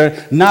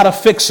facilitator, not a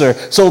fixer.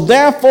 So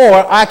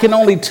therefore, I can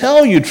only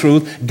tell you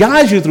truth,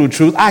 guide you through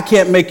truth. I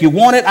can't make you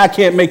want it. I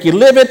can't make you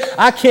live it.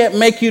 I can't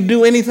make you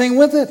do anything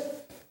with it.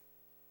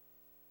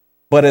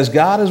 But as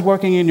God is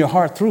working in your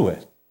heart through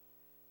it,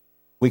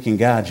 we can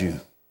guide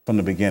you from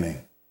the beginning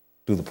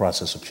through the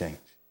process of change.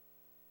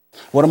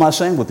 What am I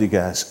saying with you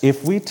guys?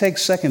 If we take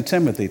 2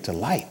 Timothy to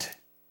light,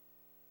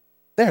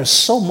 There's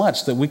so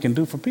much that we can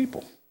do for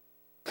people.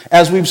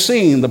 As we've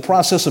seen the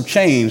process of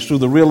change through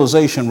the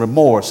realization,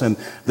 remorse, and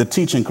the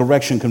teaching,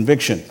 correction,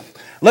 conviction,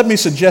 let me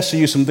suggest to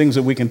you some things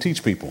that we can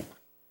teach people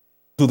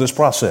through this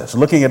process.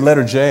 Looking at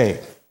letter J,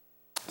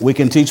 we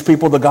can teach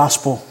people the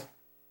gospel.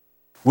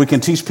 We can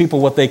teach people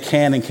what they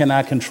can and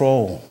cannot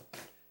control.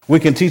 We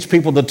can teach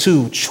people the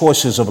two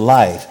choices of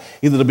life,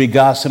 either to be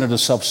God-centered or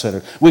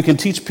self-centered. We can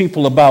teach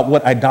people about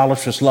what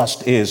idolatrous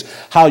lust is,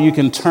 how you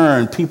can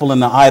turn people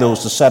into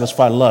idols to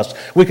satisfy lust.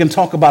 We can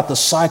talk about the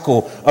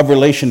cycle of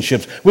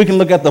relationships. We can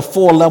look at the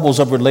 4 levels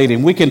of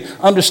relating. We can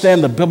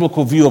understand the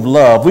biblical view of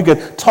love. We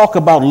could talk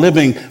about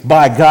living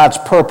by God's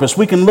purpose.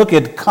 We can look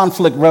at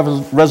conflict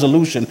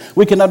resolution.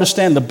 We can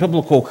understand the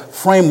biblical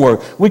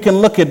framework. We can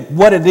look at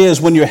what it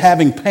is when you're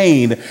having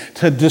pain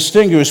to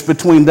distinguish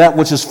between that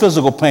which is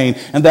physical pain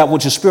and that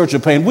which is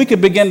spiritual pain. We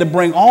can begin to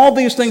bring all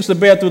these things to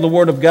bear through the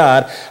Word of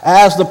God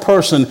as the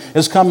person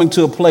is coming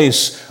to a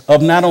place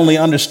of not only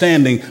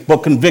understanding,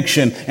 but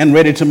conviction and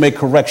ready to make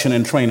correction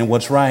and train in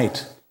what's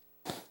right.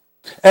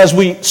 As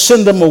we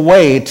send them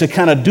away to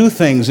kind of do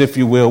things, if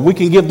you will, we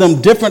can give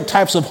them different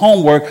types of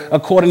homework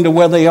according to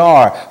where they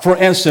are. For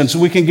instance,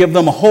 we can give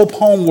them hope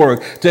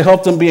homework to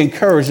help them be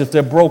encouraged if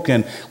they're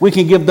broken. We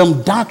can give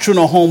them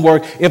doctrinal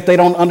homework if they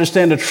don't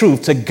understand the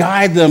truth, to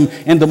guide them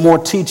into more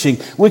teaching.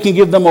 We can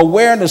give them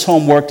awareness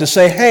homework to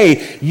say,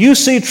 hey, you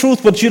see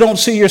truth, but you don't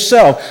see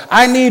yourself.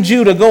 I need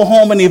you to go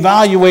home and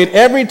evaluate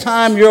every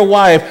time your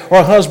wife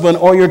or husband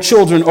or your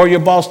children or your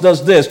boss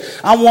does this.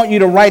 I want you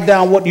to write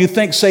down what you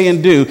think, say,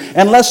 and do.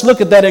 And let's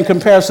look at that in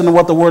comparison to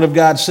what the Word of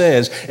God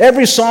says.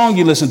 Every song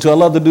you listen to, I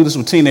love to do this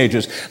with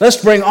teenagers. Let's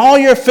bring all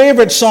your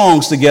favorite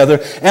songs together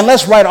and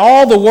let's write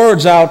all the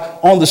words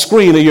out on the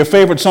screen of your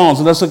favorite songs,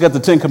 and let's look at the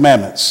 10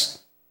 Commandments.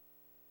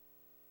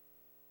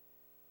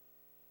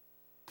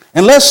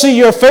 And let's see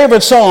your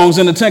favorite songs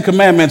in the 10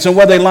 Commandments and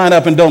where they line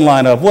up and don't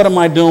line up. What am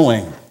I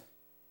doing?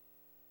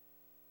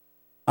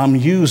 I'm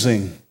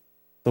using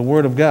the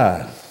Word of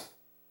God,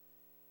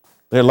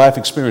 their life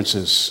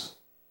experiences,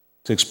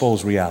 to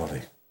expose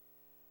reality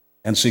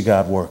and see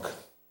God work.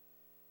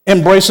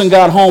 Embracing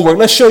God homework.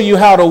 Let's show you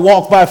how to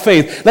walk by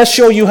faith. Let's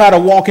show you how to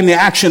walk in the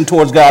action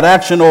towards God,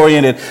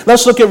 action-oriented.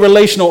 Let's look at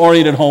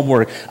relational-oriented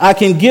homework. I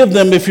can give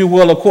them, if you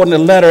will, according to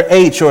letter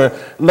H or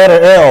letter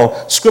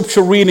L,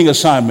 scripture reading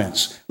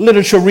assignments,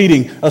 literature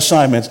reading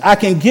assignments. I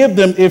can give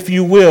them, if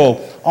you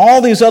will,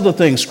 all these other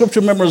things,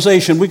 scripture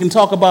memorization. We can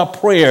talk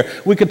about prayer.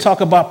 We can talk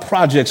about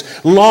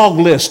projects, log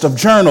list of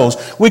journals.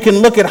 We can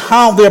look at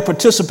how they're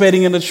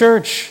participating in the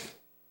church.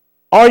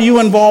 Are you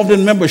involved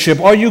in membership?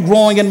 Are you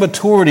growing in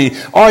maturity?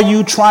 Are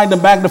you trying to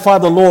magnify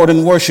the Lord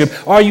in worship?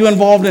 Are you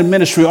involved in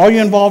ministry? Are you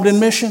involved in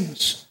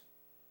missions?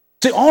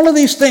 See, all of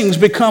these things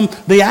become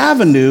the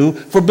avenue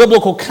for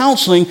biblical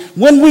counseling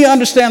when we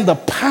understand the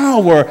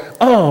power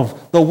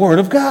of the Word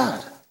of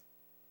God.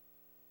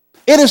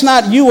 It is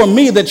not you or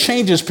me that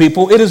changes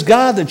people. It is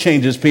God that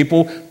changes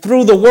people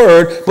through the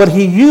Word, but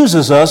He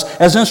uses us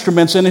as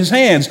instruments in His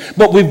hands.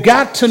 But we've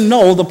got to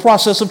know the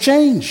process of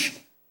change.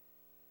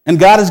 And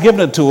God has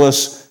given it to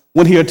us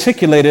when He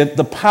articulated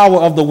the power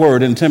of the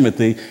Word in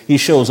Timothy. He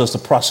shows us the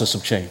process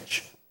of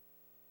change.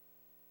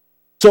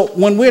 So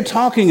when we're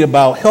talking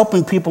about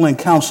helping people in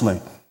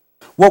counseling,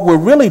 what we're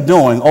really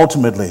doing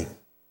ultimately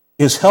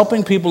is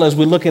helping people, as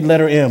we look at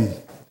letter M,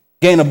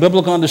 gain a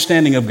biblical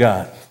understanding of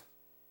God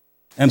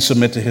and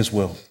submit to His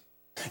will.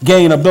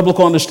 Gain a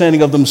biblical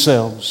understanding of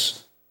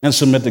themselves and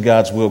submit to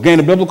God's will. Gain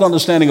a biblical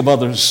understanding of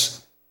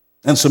others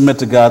and submit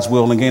to God's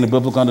will. And gain a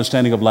biblical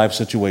understanding of life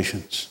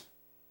situations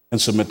and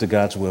submit to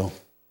God's will.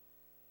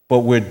 But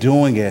we're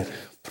doing it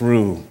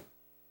through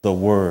the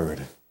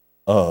Word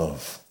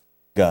of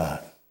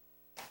God.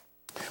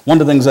 One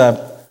of the things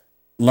I've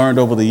learned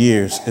over the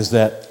years is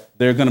that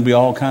there are going to be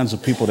all kinds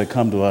of people that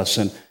come to us.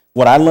 And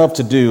what I love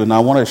to do, and I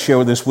want to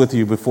share this with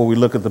you before we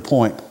look at the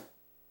point,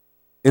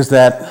 is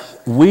that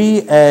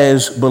we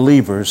as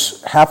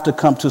believers have to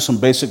come to some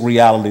basic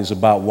realities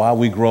about why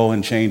we grow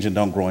and change and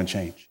don't grow and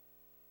change.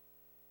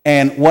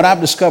 And what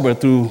I've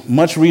discovered through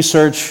much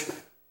research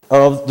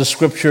of the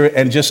Scripture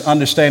and just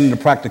understanding the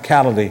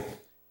practicality,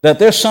 that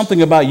there's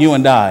something about you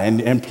and I,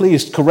 and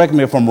please correct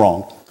me if I'm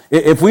wrong.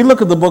 If we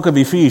look at the book of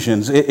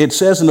Ephesians, it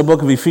says in the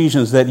book of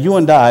Ephesians that you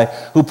and I,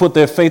 who put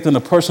their faith in the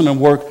person and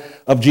work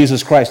of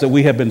Jesus Christ, that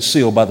we have been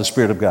sealed by the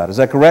Spirit of God. Is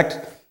that correct?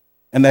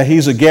 And that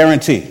He's a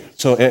guarantee.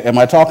 So am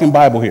I talking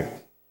Bible here?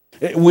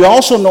 We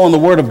also know in the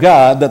Word of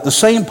God that the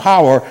same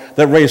power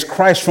that raised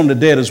Christ from the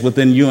dead is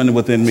within you and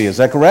within me. Is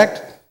that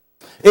correct?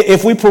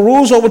 If we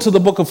peruse over to the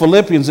book of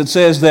Philippians, it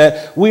says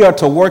that we are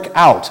to work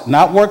out,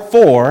 not work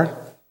for,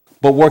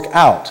 but work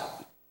out.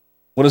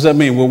 What does that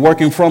mean? We're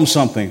working from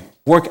something.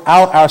 Work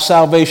out our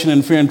salvation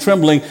in fear and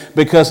trembling,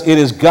 because it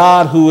is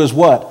God who is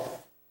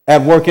what?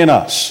 At work in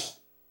us.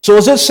 So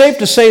is it safe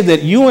to say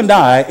that you and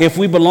I, if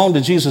we belong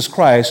to Jesus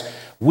Christ,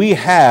 we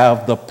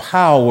have the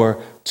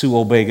power to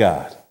obey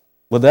God?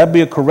 Would that be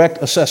a correct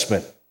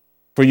assessment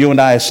for you and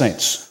I as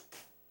saints?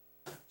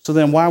 So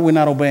then why are we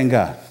not obeying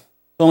God?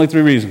 Only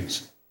 3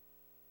 reasons.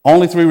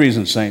 Only 3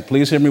 reasons, Saint.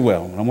 Please hear me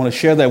well. I want to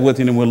share that with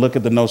you, and we'll look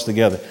at the notes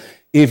together.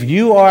 If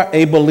you are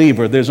a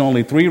believer, there's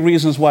only 3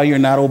 reasons why you're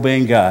not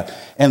obeying God.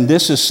 And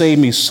this has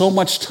saved me so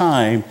much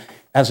time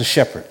as a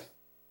shepherd,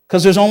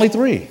 because there's only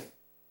 3.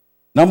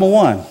 Number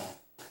 1,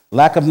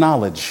 lack of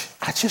knowledge.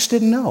 I just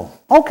didn't know.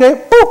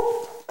 Okay,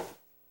 boop.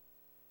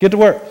 Get to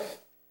work.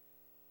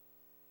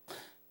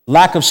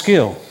 Lack of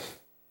skill.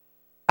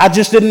 I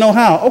just didn't know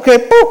how. Okay,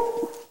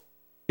 boop.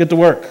 Get to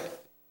work.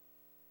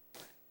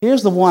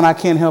 Here's the one I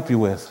can't help you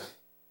with.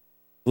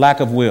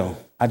 Lack of will.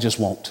 I just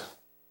won't.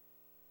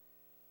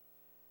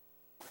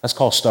 That's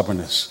called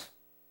stubbornness.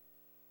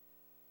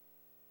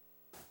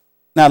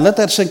 Now, let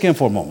that sink in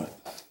for a moment.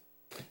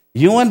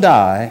 You and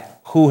I,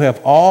 who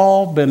have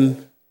all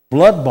been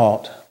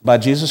blood-bought by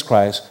Jesus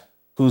Christ,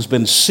 who's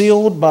been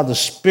sealed by the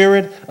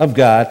Spirit of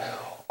God,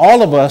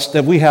 all of us,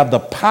 that we have the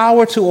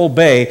power to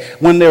obey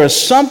when there is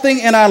something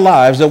in our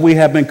lives that we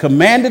have been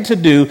commanded to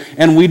do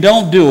and we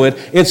don't do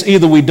it. It's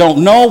either we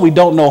don't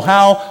know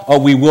how, or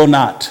we will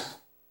not.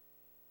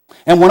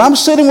 And when I'm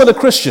sitting with a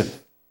Christian,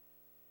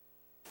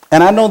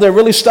 and I know they're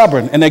really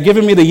stubborn, and they're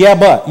giving me the yeah,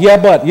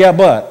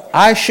 but,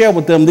 I share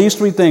with them these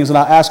 3 things, and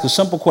I ask a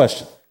simple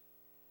question.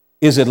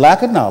 Is it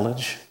lack of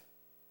knowledge?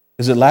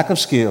 Is it lack of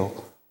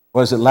skill?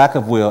 Or is it lack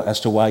of will as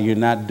to why you're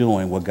not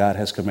doing what God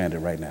has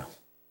commanded right now?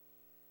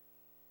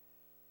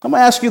 I'm going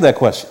to ask you that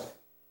question,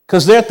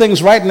 because there are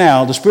things right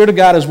now the Spirit of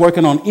God is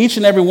working on each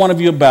and every one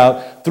of you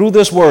about through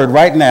this word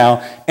right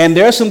now, and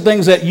there are some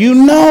things that you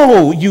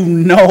know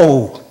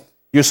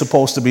you're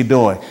supposed to be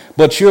doing,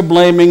 but you're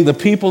blaming the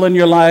people in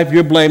your life,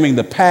 you're blaming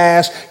the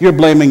past, you're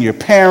blaming your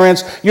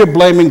parents, you're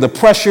blaming the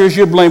pressures,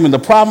 you're blaming the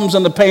problems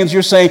and the pains.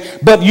 You're saying,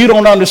 but you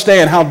don't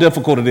understand how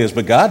difficult it is,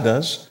 but God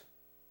does.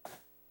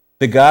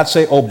 Did God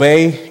say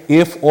obey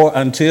if or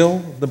until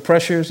the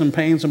pressures and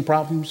pains and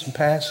problems and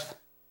past?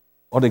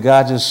 Or did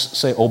God just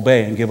say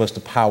obey and give us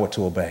the power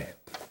to obey?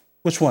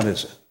 Which one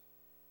is it?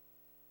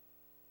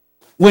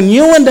 When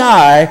you and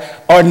I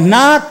are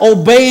not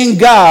obeying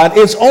God,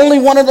 it's only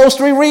one of those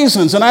 3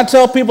 reasons. And I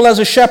tell people as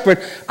a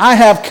shepherd, I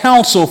have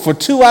counsel for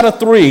 2 out of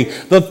 3.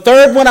 The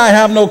third one, I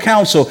have no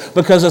counsel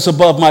because it's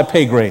above my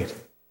pay grade.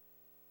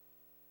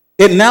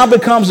 It now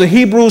becomes the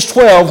Hebrews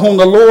 12, whom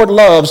the Lord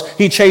loves,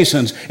 he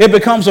chastens. It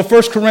becomes the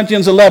 1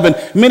 Corinthians 11.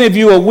 Many of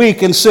you are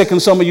weak and sick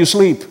and some of you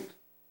sleep.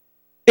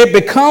 It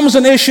becomes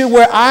an issue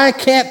where I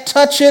can't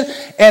touch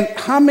it. And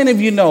how many of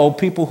you know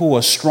people who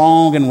are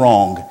strong and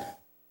wrong?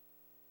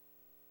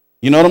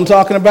 You know what I'm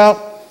talking about?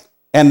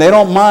 And they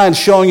don't mind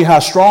showing you how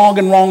strong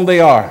and wrong they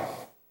are.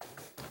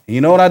 And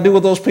you know what I do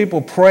with those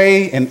people?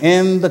 Pray and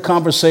end the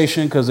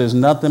conversation, because there's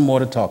nothing more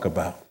to talk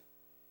about.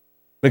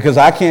 Because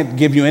I can't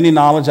give you any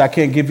knowledge. I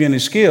can't give you any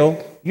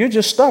skill. You're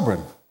just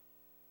stubborn.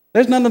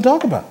 There's nothing to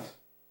talk about.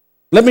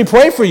 Let me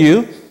pray for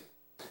you.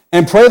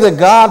 And pray that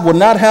God will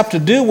not have to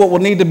do what will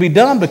need to be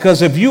done,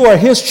 because if you are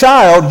his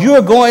child, you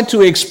are going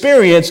to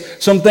experience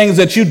some things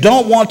that you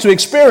don't want to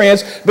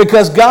experience,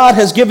 because God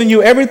has given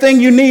you everything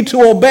you need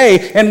to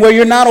obey. And where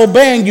you're not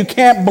obeying, you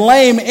can't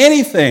blame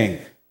anything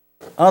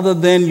other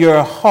than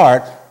your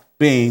heart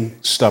being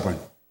stubborn.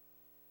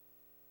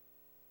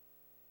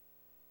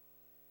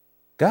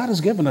 God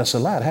has given us a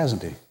lot,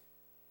 hasn't he?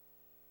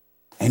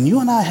 And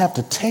you and I have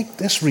to take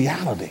this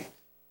reality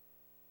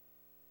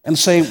and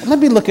say, let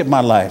me look at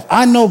my life.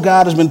 I know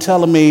God has been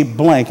telling me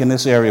blank in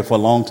this area for a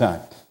long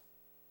time.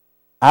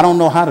 I don't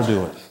know how to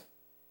do it.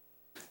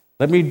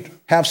 Let me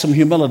have some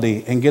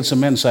humility and get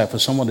some insight for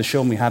someone to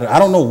show me how to. I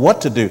don't know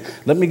what to do.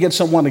 Let me get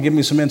someone to give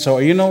me some insight.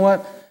 Or you know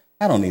what?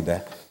 I don't need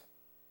that.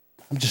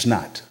 I'm just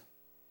not.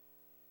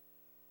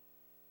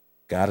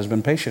 God has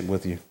been patient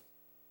with you.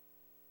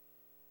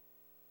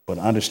 But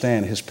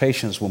understand, his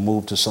patience will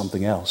move to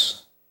something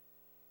else.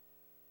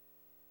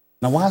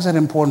 Now, why is that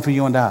important for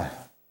you and I?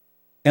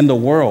 In the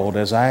world,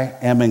 as I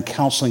am in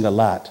counseling a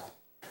lot,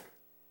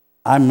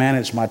 I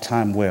manage my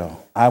time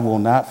well. I will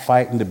not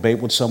fight and debate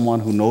with someone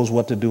who knows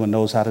what to do and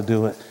knows how to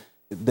do it.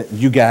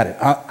 You got it.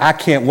 I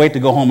can't wait to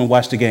go home and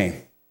watch the game.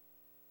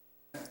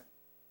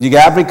 You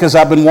got me? Because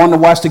I've been wanting to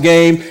watch the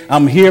game.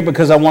 I'm here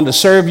because I want to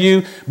serve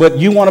you. But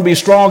you want to be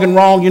strong and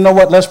wrong. You know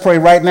what? Let's pray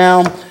right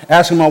now.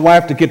 Asking my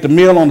wife to get the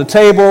meal on the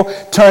table.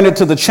 Turn it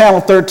to the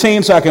channel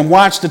 13 so I can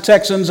watch the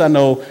Texans. I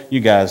know you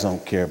guys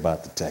don't care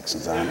about the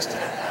Texans. I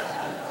understand.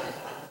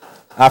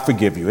 I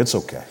forgive you. It's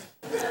okay.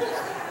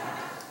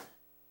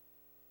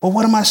 But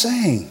what am I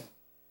saying?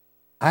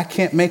 I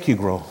can't make you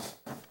grow.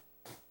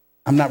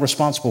 I'm not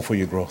responsible for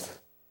your growth.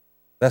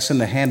 That's in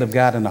the hand of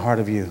God and the heart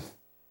of you.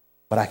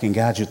 But I can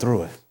guide you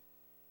through it.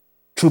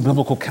 True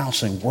biblical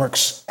counseling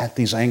works at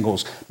these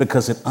angles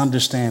because it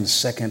understands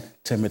 2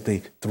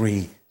 Timothy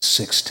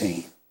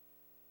 3:16.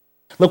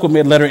 Look with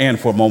me at letter N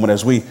for a moment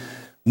as we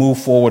move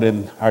forward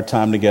in our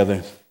time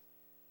together.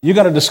 You're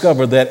going to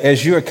discover that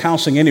as you're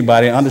counseling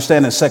anybody,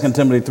 understand that 2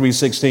 Timothy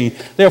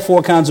 3:16, there are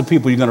 4 kinds of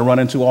people you're going to run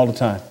into all the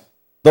time.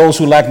 Those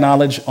who lack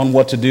knowledge on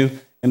what to do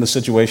in the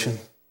situation.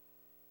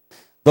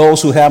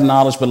 Those who have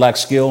knowledge but lack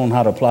skill on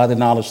how to apply the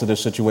knowledge to their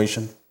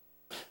situation.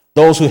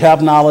 Those who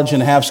have knowledge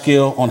and have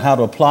skill on how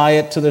to apply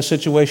it to their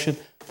situation,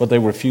 but they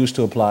refuse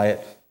to apply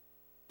it.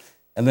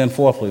 And then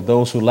fourthly,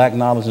 those who lack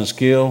knowledge and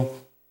skill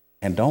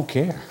and don't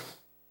care.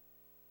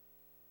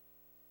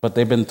 But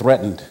they've been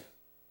threatened.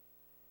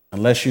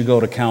 Unless you go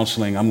to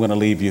counseling, I'm going to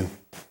leave you.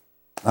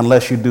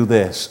 Unless you do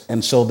this.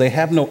 And so they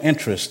have no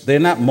interest. They're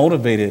not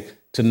motivated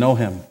to know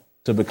him,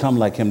 to become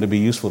like him, to be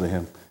useful to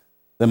him.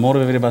 They're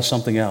motivated by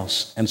something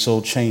else. And so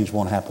change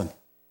won't happen.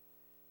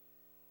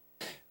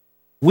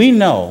 We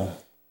know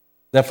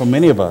that for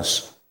many of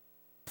us,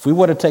 if we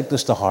were to take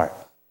this to heart,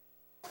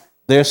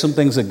 there are some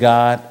things that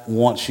God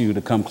wants you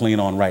to come clean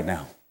on right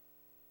now.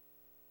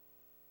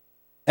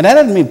 And that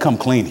doesn't mean come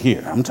clean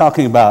here. I'm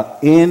talking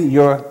about in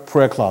your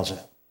prayer closet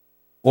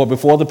or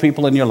before the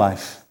people in your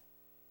life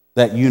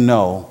that you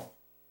know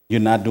you're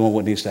not doing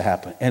what needs to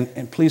happen.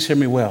 And please hear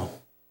me well.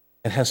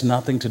 It has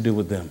nothing to do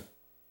with them.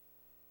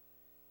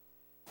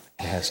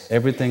 It has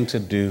everything to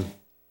do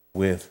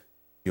with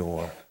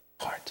your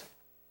heart.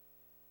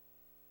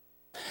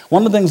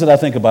 One of the things that I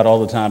think about all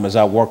the time as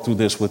I work through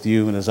this with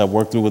you and as I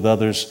work through with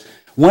others,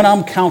 when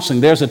I'm counseling,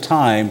 there's a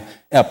time,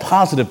 a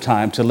positive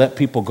time to let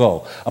people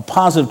go. A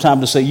positive time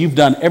to say, you've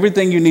done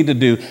everything you need to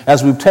do.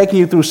 As we've taken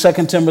you through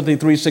 2 Timothy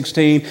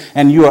 3:16,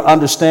 and you are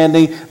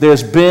understanding,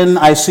 there's been,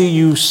 I see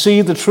you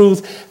see the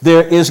truth.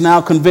 There is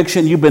now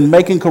conviction. You've been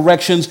making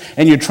corrections,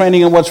 and you're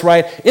training in what's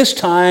right. It's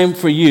time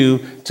for you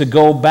to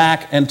go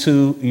back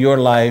into your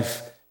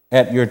life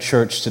at your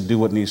church to do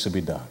what needs to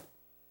be done.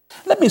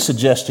 Let me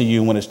suggest to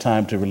you when it's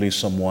time to release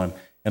someone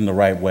in the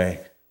right way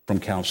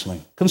from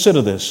counseling.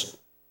 Consider this.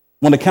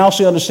 When the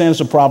counselor understands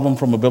the problem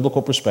from a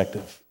biblical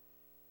perspective,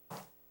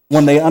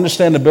 when they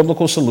understand the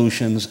biblical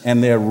solutions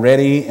and they're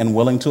ready and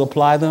willing to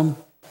apply them,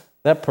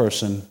 that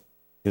person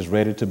is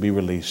ready to be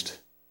released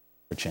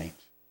for change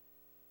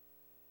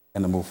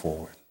and to move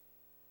forward.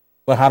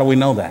 But how do we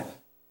know that?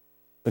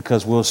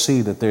 Because we'll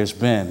see that there's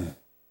been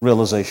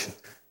realization.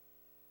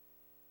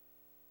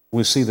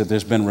 We'll see that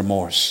there's been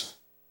remorse.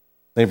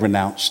 They've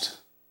renounced.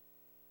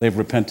 They've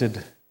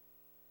repented.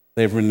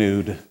 They've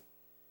renewed.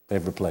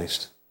 They've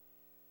replaced.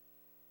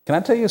 Can I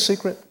tell you a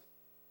secret?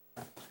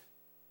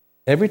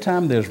 Every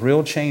time there's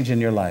real change in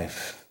your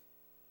life,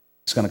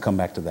 it's going to come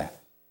back to that.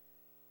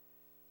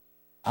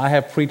 I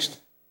have preached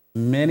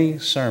many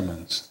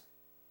sermons.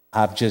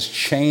 I've just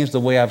changed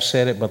the way I've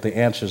said it, but the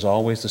answer is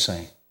always the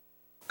same.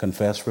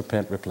 Confess,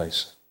 repent,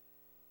 replace.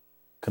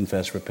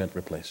 Confess, repent,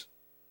 replace.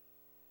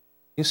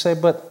 You say,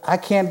 but I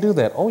can't do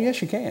that. Oh,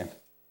 yes, you can.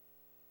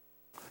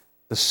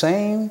 The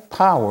same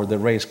power that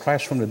raised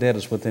Christ from the dead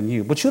is within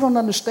you. But you don't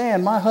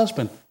understand my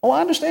husband. Oh,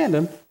 I understand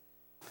him.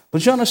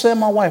 But you understand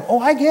my wife. Oh,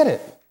 I get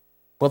it.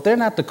 But they're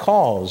not the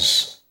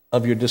cause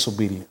of your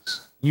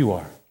disobedience. You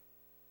are.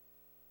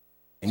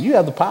 And you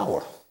have the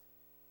power.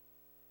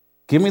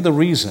 Give me the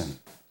reason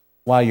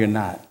why you're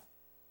not.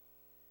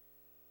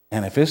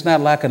 And if it's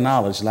not lack of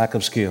knowledge, lack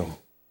of skill,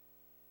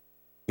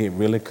 it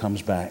really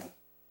comes back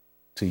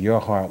to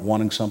your heart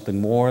wanting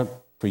something more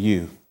for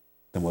you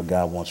than what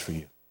God wants for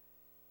you.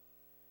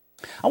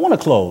 I want to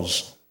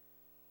close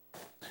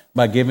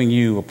by giving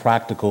you a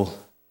practical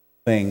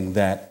thing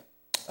that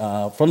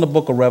from the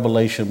book of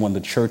Revelation, when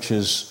the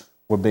churches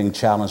were being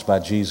challenged by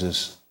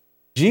Jesus,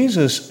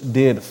 Jesus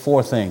did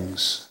 4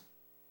 things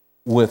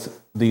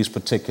with these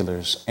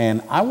particulars.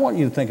 And I want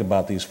you to think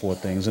about these 4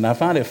 things. And I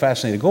find it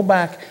fascinating. Go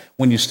back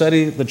when you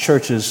study the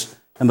churches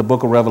in the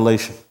book of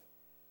Revelation.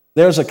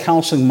 There's a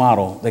counseling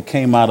model that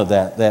came out of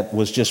that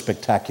was just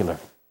spectacular.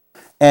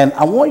 And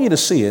I want you to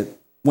see it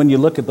when you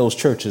look at those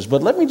churches.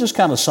 But let me just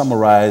kind of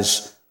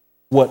summarize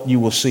what you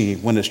will see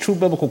when it's true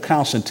biblical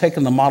counseling,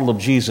 taking the model of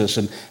Jesus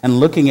and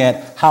looking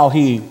at how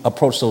he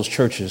approached those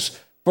churches.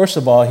 First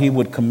of all, he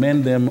would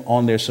commend them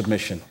on their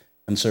submission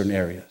in certain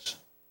areas.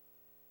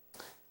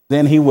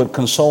 Then he would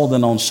console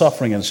them on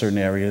suffering in certain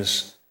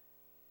areas.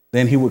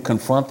 Then he would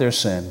confront their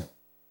sin.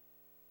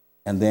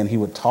 And then he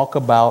would talk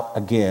about,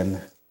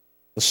 again,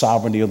 the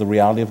sovereignty of the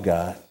reality of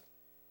God.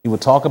 He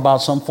would talk about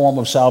some form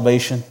of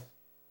salvation.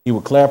 He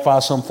would clarify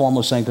some form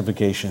of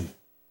sanctification.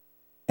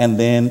 And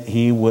then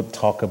he would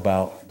talk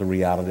about the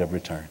reality of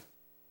return.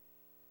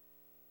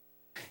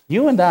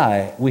 You and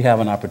I, we have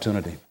an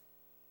opportunity.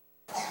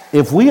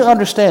 If we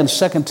understand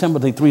 2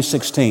 Timothy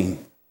 3:16,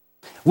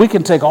 we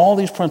can take all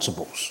these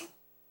principles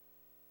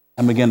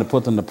and begin to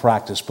put them to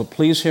practice. But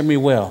please hear me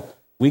well.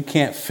 We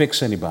can't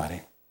fix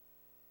anybody.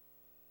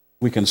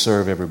 We can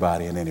serve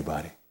everybody and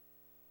anybody.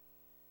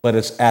 But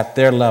it's at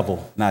their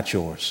level, not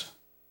yours.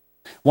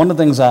 One of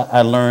the things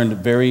I learned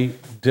very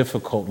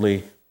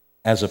difficultly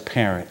as a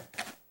parent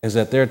is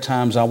that there are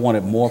times I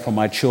wanted more for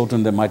my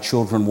children than my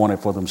children wanted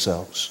for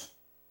themselves.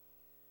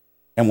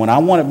 And when I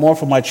wanted more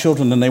for my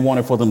children than they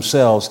wanted for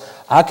themselves,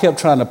 I kept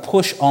trying to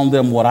push on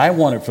them what I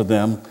wanted for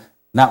them,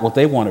 not what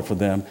they wanted for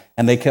them,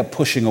 and they kept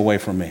pushing away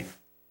from me.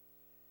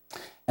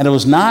 And it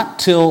was not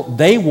till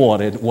they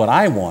wanted what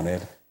I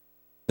wanted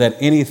that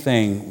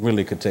anything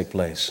really could take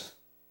place.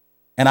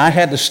 And I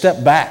had to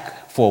step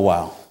back for a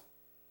while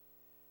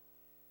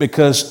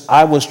because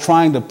I was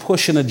trying to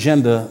push an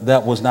agenda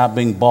that was not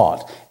being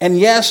bought. And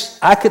yes,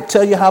 I could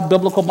tell you how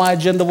biblical my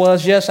agenda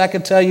was. Yes, I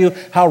could tell you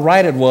how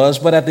right it was.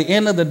 But at the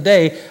end of the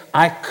day,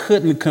 I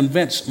couldn't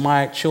convince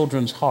my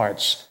children's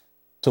hearts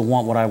to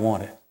want what I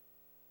wanted.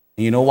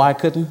 And you know why I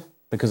couldn't?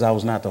 Because I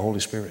was not the Holy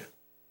Spirit.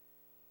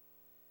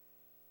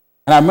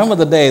 And I remember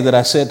the day that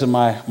I said to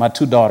my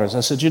two daughters,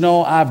 I said,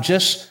 I've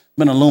just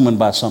been illumined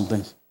by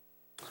something,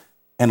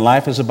 and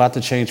life is about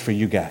to change for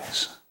you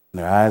guys. And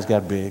their eyes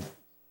got big.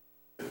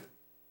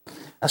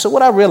 I said,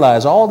 what I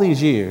realized all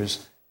these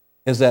years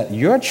is that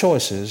your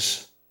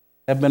choices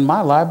have been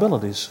my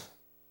liabilities.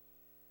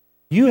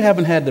 You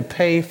haven't had to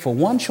pay for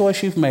one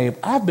choice you've made.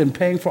 I've been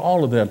paying for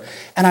all of them.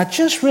 And I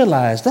just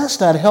realized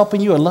that's not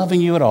helping you or loving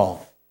you at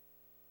all.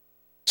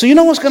 So you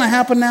know what's going to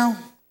happen now?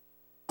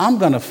 I'm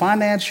going to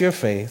finance your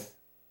faith.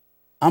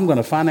 I'm going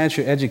to finance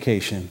your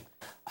education.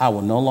 I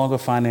will no longer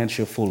finance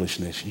your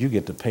foolishness. You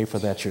get to pay for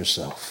that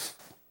yourself.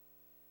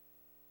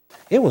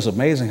 It was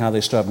amazing how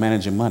they start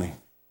managing money.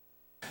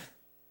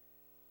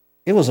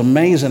 It was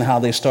amazing how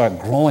they start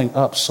growing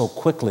up so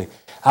quickly.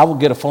 I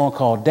would get a phone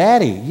call,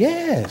 Daddy,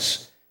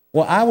 yes.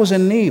 Well, I was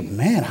in need.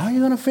 Man, how are you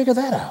going to figure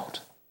that out?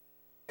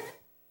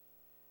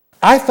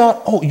 I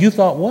thought, oh, you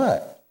thought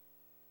what?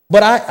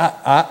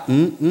 But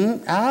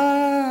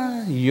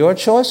your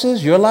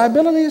choices, your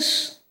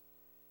liabilities.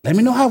 Let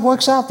me know how it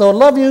works out, though.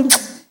 Love you.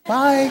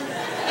 Bye.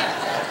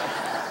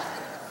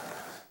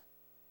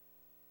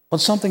 But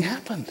something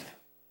happened.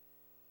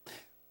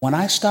 When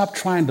I stopped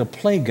trying to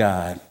play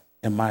God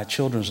in my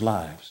children's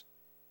lives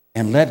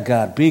and let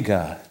God be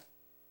God,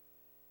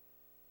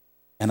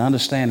 and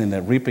understanding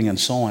that reaping and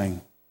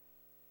sowing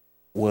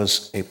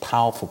was a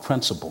powerful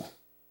principle,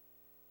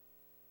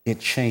 it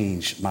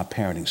changed my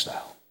parenting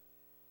style.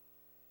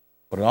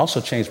 But it also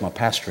changed my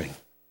pastoring.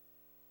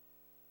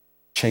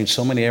 Changed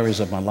so many areas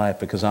of my life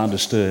because I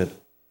understood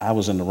I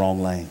was in the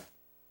wrong lane.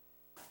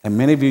 And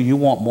many of you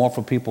want more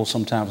for people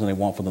sometimes than they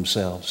want for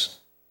themselves.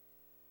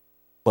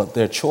 But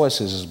their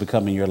choices is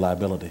becoming your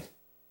liability.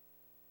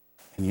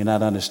 And you're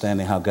not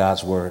understanding how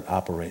God's word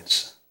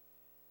operates.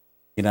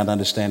 You're not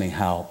understanding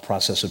how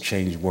process of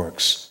change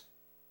works.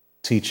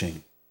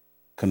 Teaching,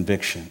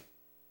 conviction,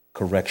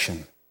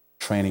 correction,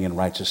 training in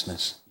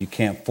righteousness. You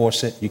can't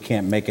force it. You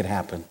can't make it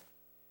happen.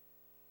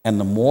 And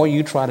the more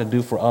you try to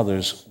do for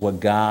others what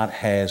God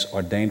has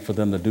ordained for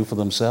them to do for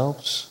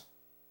themselves,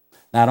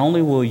 not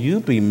only will you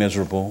be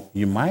miserable,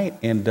 you might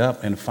end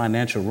up in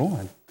financial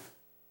ruin.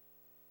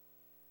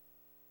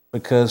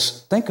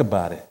 Because think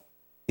about it.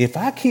 If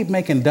I keep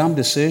making dumb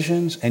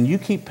decisions and you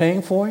keep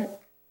paying for it,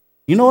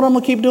 you know what I'm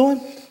going to keep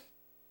doing?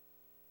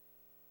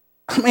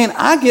 I mean,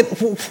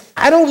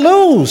 I don't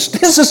lose.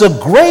 This is a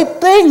great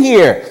thing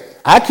here.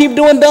 I keep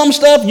doing dumb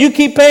stuff. You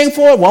keep paying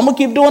for it. Well, I'm going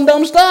to keep doing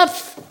dumb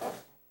stuff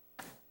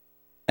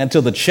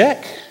until the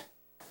check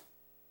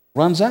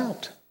runs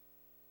out.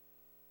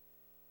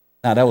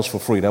 Now, that was for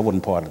free. That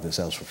wasn't part of this.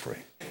 That was for free.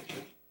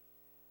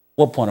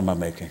 What point am I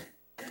making?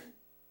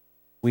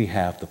 We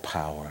have the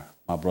power,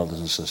 my brothers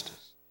and sisters.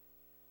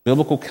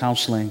 Biblical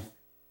counseling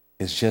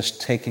is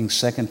just taking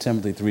 2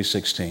 Timothy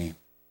 3:16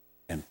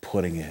 and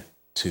putting it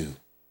to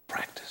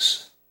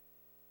practice.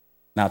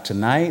 Now,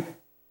 tonight,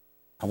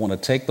 I want to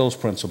take those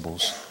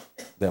principles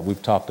that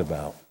we've talked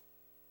about,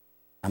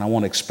 and I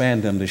want to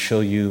expand them to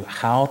show you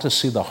how to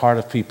see the heart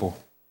of people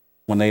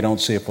when they don't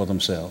see it for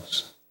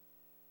themselves,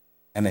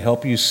 and to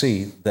help you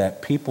see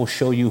that people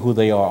show you who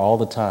they are all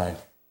the time.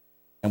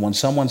 And when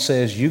someone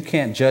says, you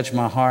can't judge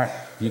my heart,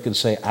 you can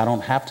say, I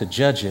don't have to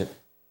judge it.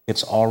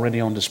 It's already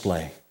on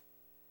display.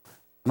 And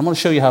I'm going to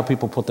show you how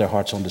people put their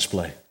hearts on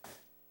display.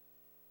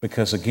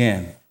 Because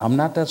again, I'm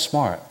not that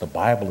smart. The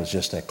Bible is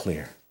just that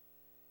clear.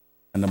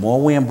 And the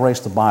more we embrace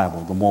the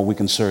Bible, the more we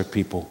can serve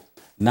people,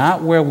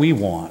 not where we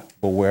want,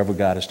 but wherever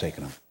God has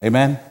taken them.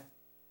 Amen?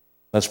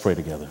 Let's pray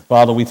together.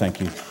 Father, we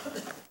thank you.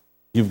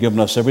 You've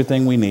given us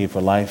everything we need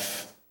for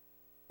life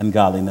and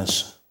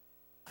godliness.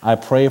 I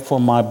pray for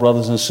my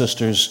brothers and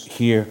sisters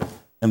here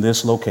in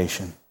this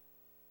location,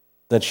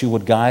 that you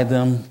would guide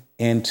them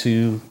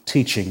into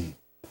teaching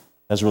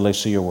as it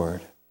relates to your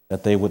word,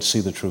 that they would see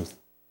the truth,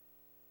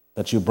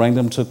 that you bring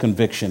them to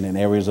conviction in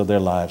areas of their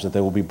lives, that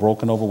they will be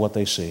broken over what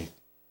they see,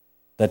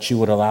 that you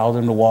would allow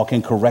them to walk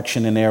in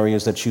correction in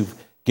areas that you've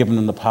given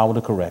them the power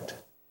to correct,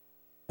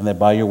 and that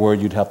by your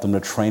word you'd help them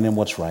to train in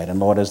what's right. And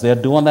Lord, as they're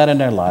doing that in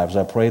their lives,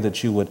 I pray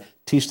that you would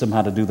teach them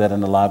how to do that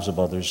in the lives of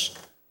others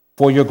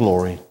for your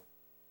glory,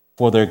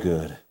 for their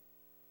good,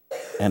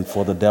 and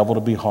for the devil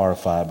to be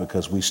horrified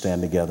because we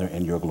stand together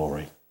in your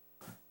glory.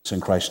 It's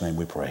in Christ's name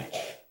we pray.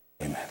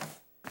 Amen.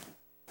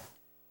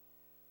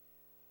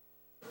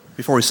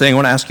 Before we sing, I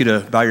want to ask you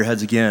to bow your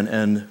heads again,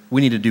 and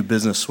we need to do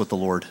business with the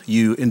Lord.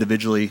 You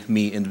individually,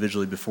 me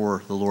individually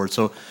before the Lord.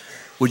 So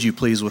would you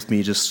please with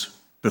me just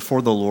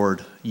before the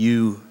Lord,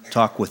 you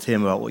talk with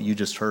him about what you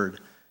just heard.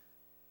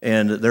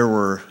 And there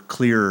were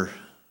clear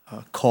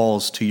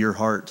calls to your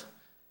heart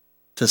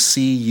to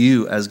see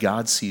you as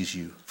God sees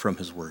you from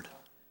his word.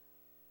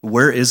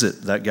 Where is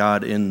it that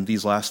God in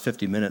these last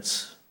 50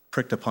 minutes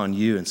pricked upon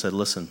you and said,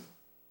 listen,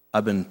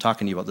 I've been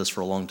talking to you about this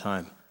for a long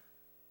time.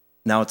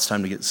 Now it's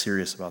time to get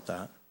serious about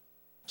that.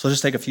 So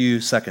just take a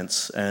few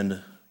seconds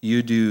and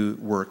you do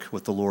work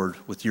with the Lord,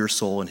 with your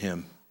soul and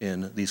him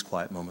in these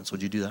quiet moments.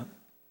 Would you do that?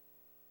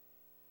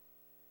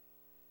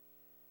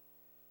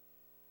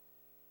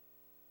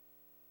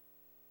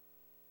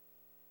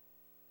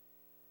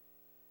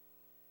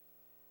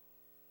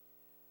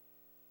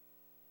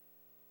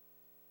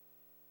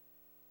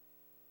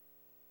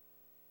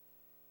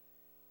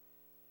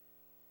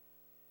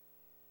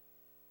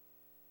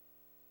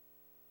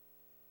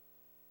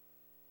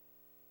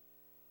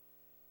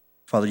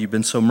 Father, you've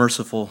been so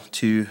merciful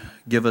to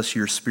give us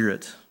your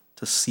Spirit,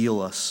 to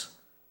seal us,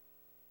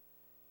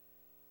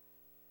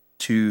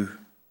 to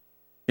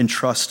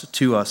entrust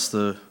to us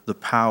the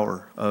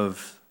power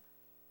of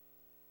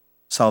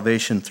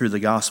salvation through the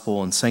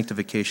gospel and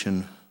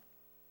sanctification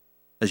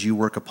as you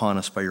work upon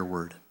us by your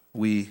word.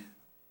 We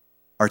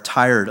are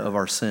tired of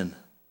our sin,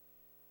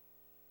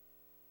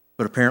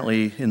 but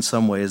apparently in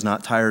some ways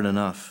not tired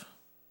enough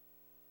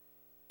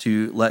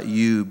to let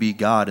you be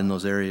God in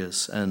those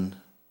areas and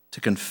to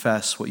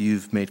confess what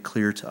you've made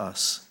clear to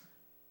us,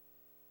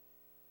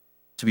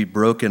 to be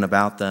broken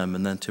about them,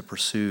 and then to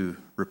pursue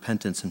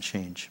repentance and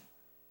change.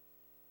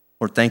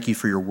 Lord, thank you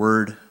for your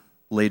word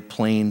laid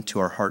plain to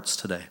our hearts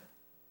today.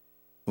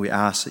 We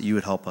ask that you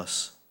would help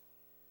us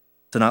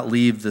to not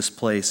leave this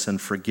place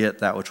and forget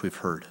that which we've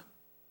heard,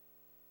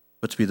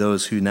 but to be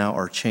those who now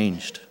are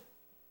changed,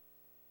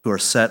 who are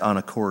set on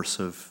a course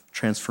of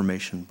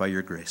transformation by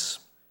your grace.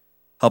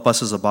 Help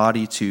us as a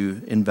body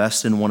to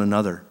invest in one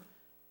another,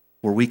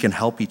 where we can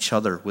help each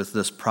other with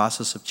this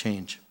process of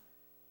change.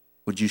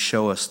 Would you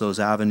show us those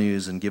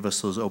avenues and give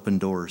us those open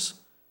doors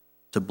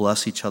to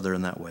bless each other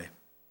in that way?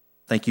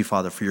 Thank you,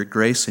 Father, for your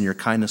grace and your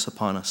kindness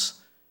upon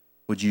us.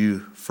 Would you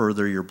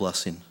further your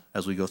blessing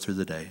as we go through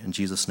the day? In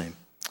Jesus' name,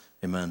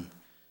 amen.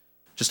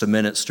 Just a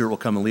minute, Stuart will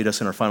come and lead us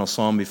in our final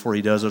psalm. Before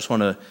he does, I just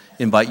want to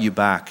invite you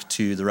back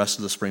to the rest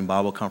of the Spring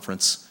Bible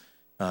Conference.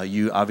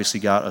 You obviously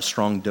got a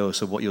strong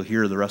dose of what you'll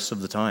hear the rest of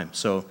the time.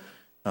 So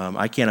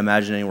I can't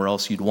imagine anywhere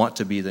else you'd want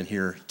to be than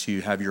here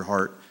to have your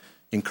heart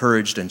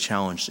encouraged and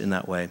challenged in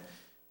that way.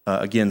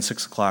 Again,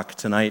 6 o'clock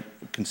tonight,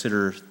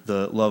 consider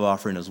the love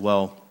offering as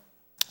well.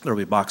 There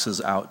will be boxes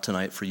out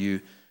tonight for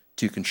you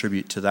to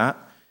contribute to that.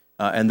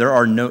 And there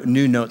are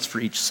new notes for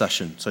each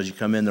session. So as you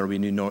come in, there will be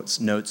new notes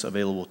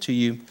available to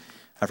you.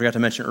 I forgot to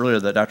mention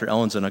earlier that Dr.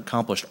 Ellen's an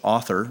accomplished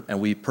author,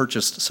 and we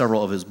purchased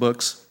several of his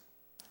books,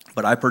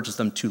 but I purchased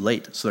them too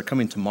late, so they're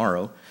coming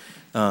tomorrow.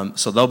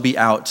 So they'll be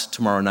out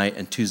tomorrow night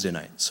and Tuesday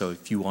night. So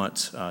if you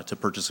want to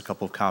purchase a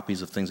couple of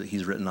copies of things that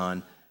he's written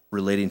on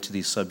relating to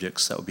these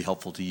subjects, that would be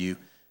helpful to you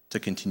to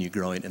continue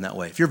growing in that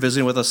way. If you're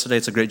visiting with us today,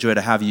 it's a great joy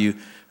to have you.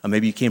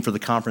 Maybe you came for the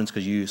conference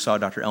because you saw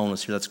Dr. Ellen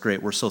was here. That's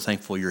great. We're so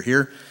thankful you're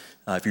here.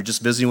 If you're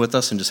just visiting with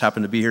us and just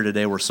happen to be here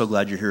today, we're so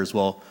glad you're here as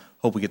well.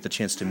 Hope we get the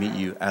chance to meet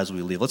you as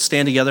we leave. Let's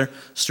stand together.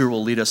 Stuart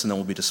will lead us, and then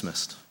we'll be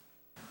dismissed.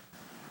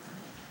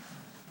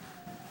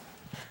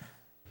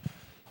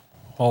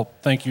 Well,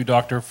 thank you,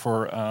 Doctor,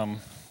 for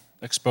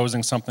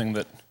exposing something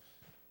that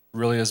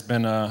really has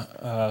been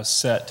a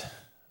set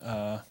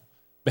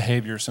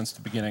behavior since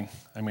the beginning.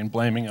 I mean,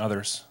 blaming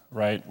others,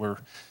 right?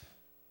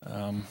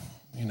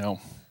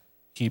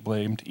 He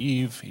blamed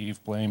Eve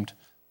blamed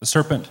the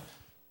serpent,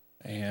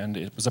 and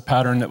it was a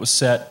pattern that was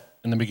set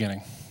in the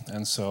beginning.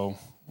 And so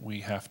we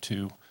have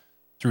to,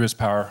 through his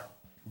power,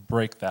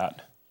 break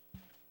that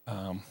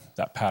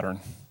pattern.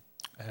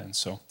 And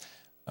so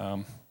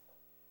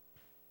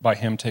by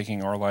him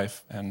taking our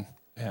life and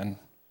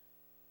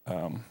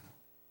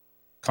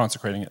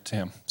consecrating it to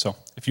him. So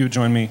if you would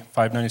join me,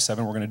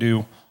 597, we're going to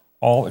do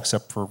all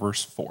except for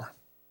verse 4.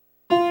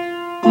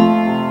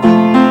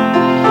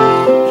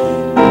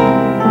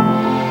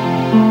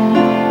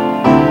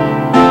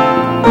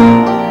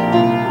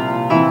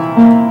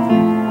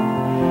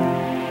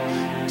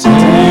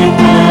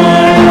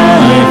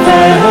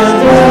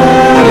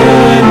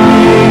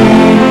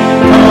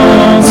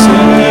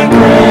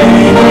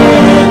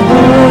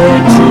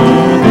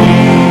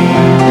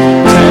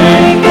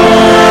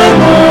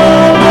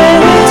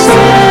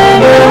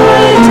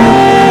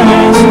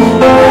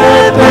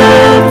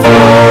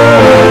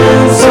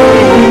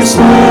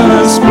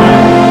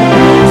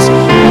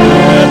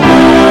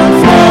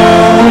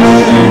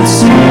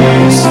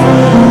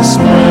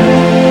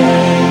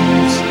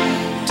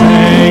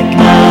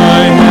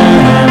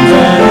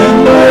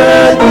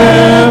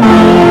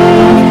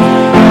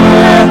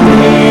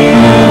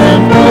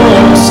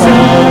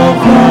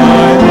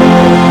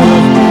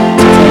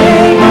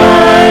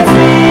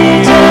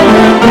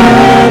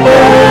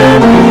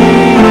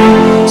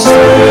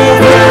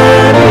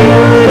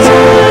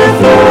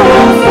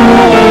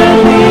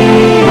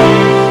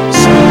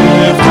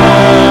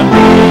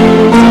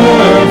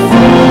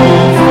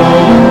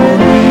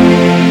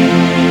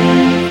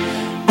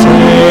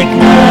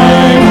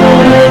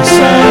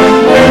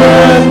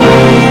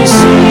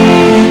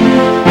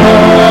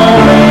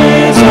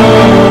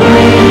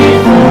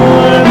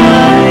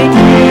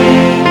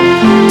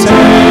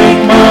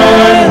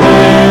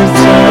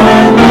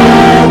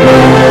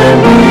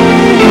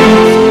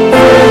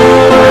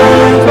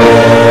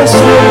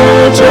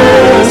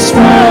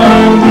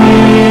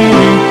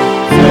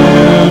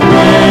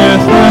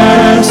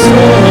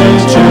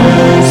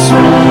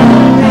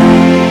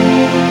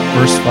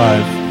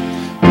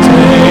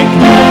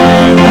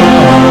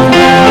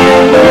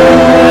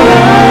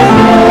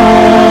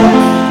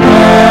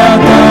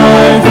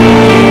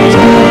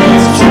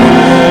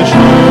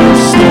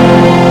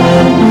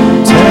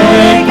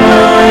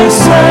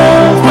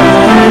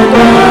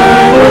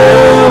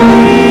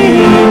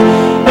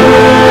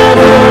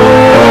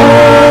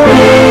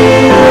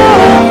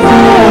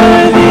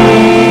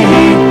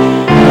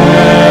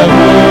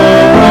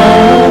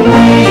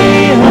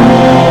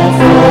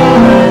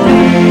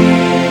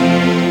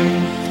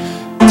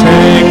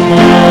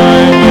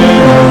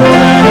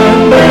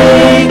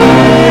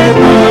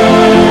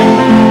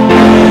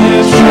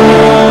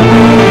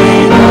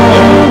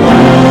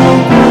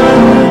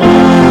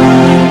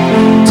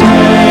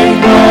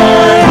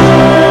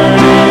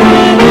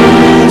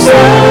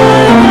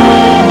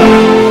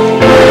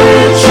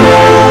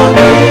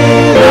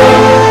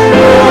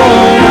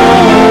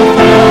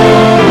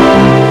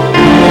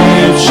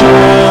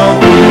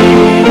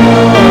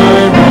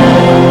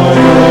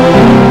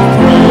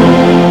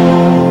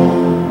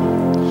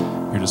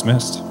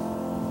 dismissed.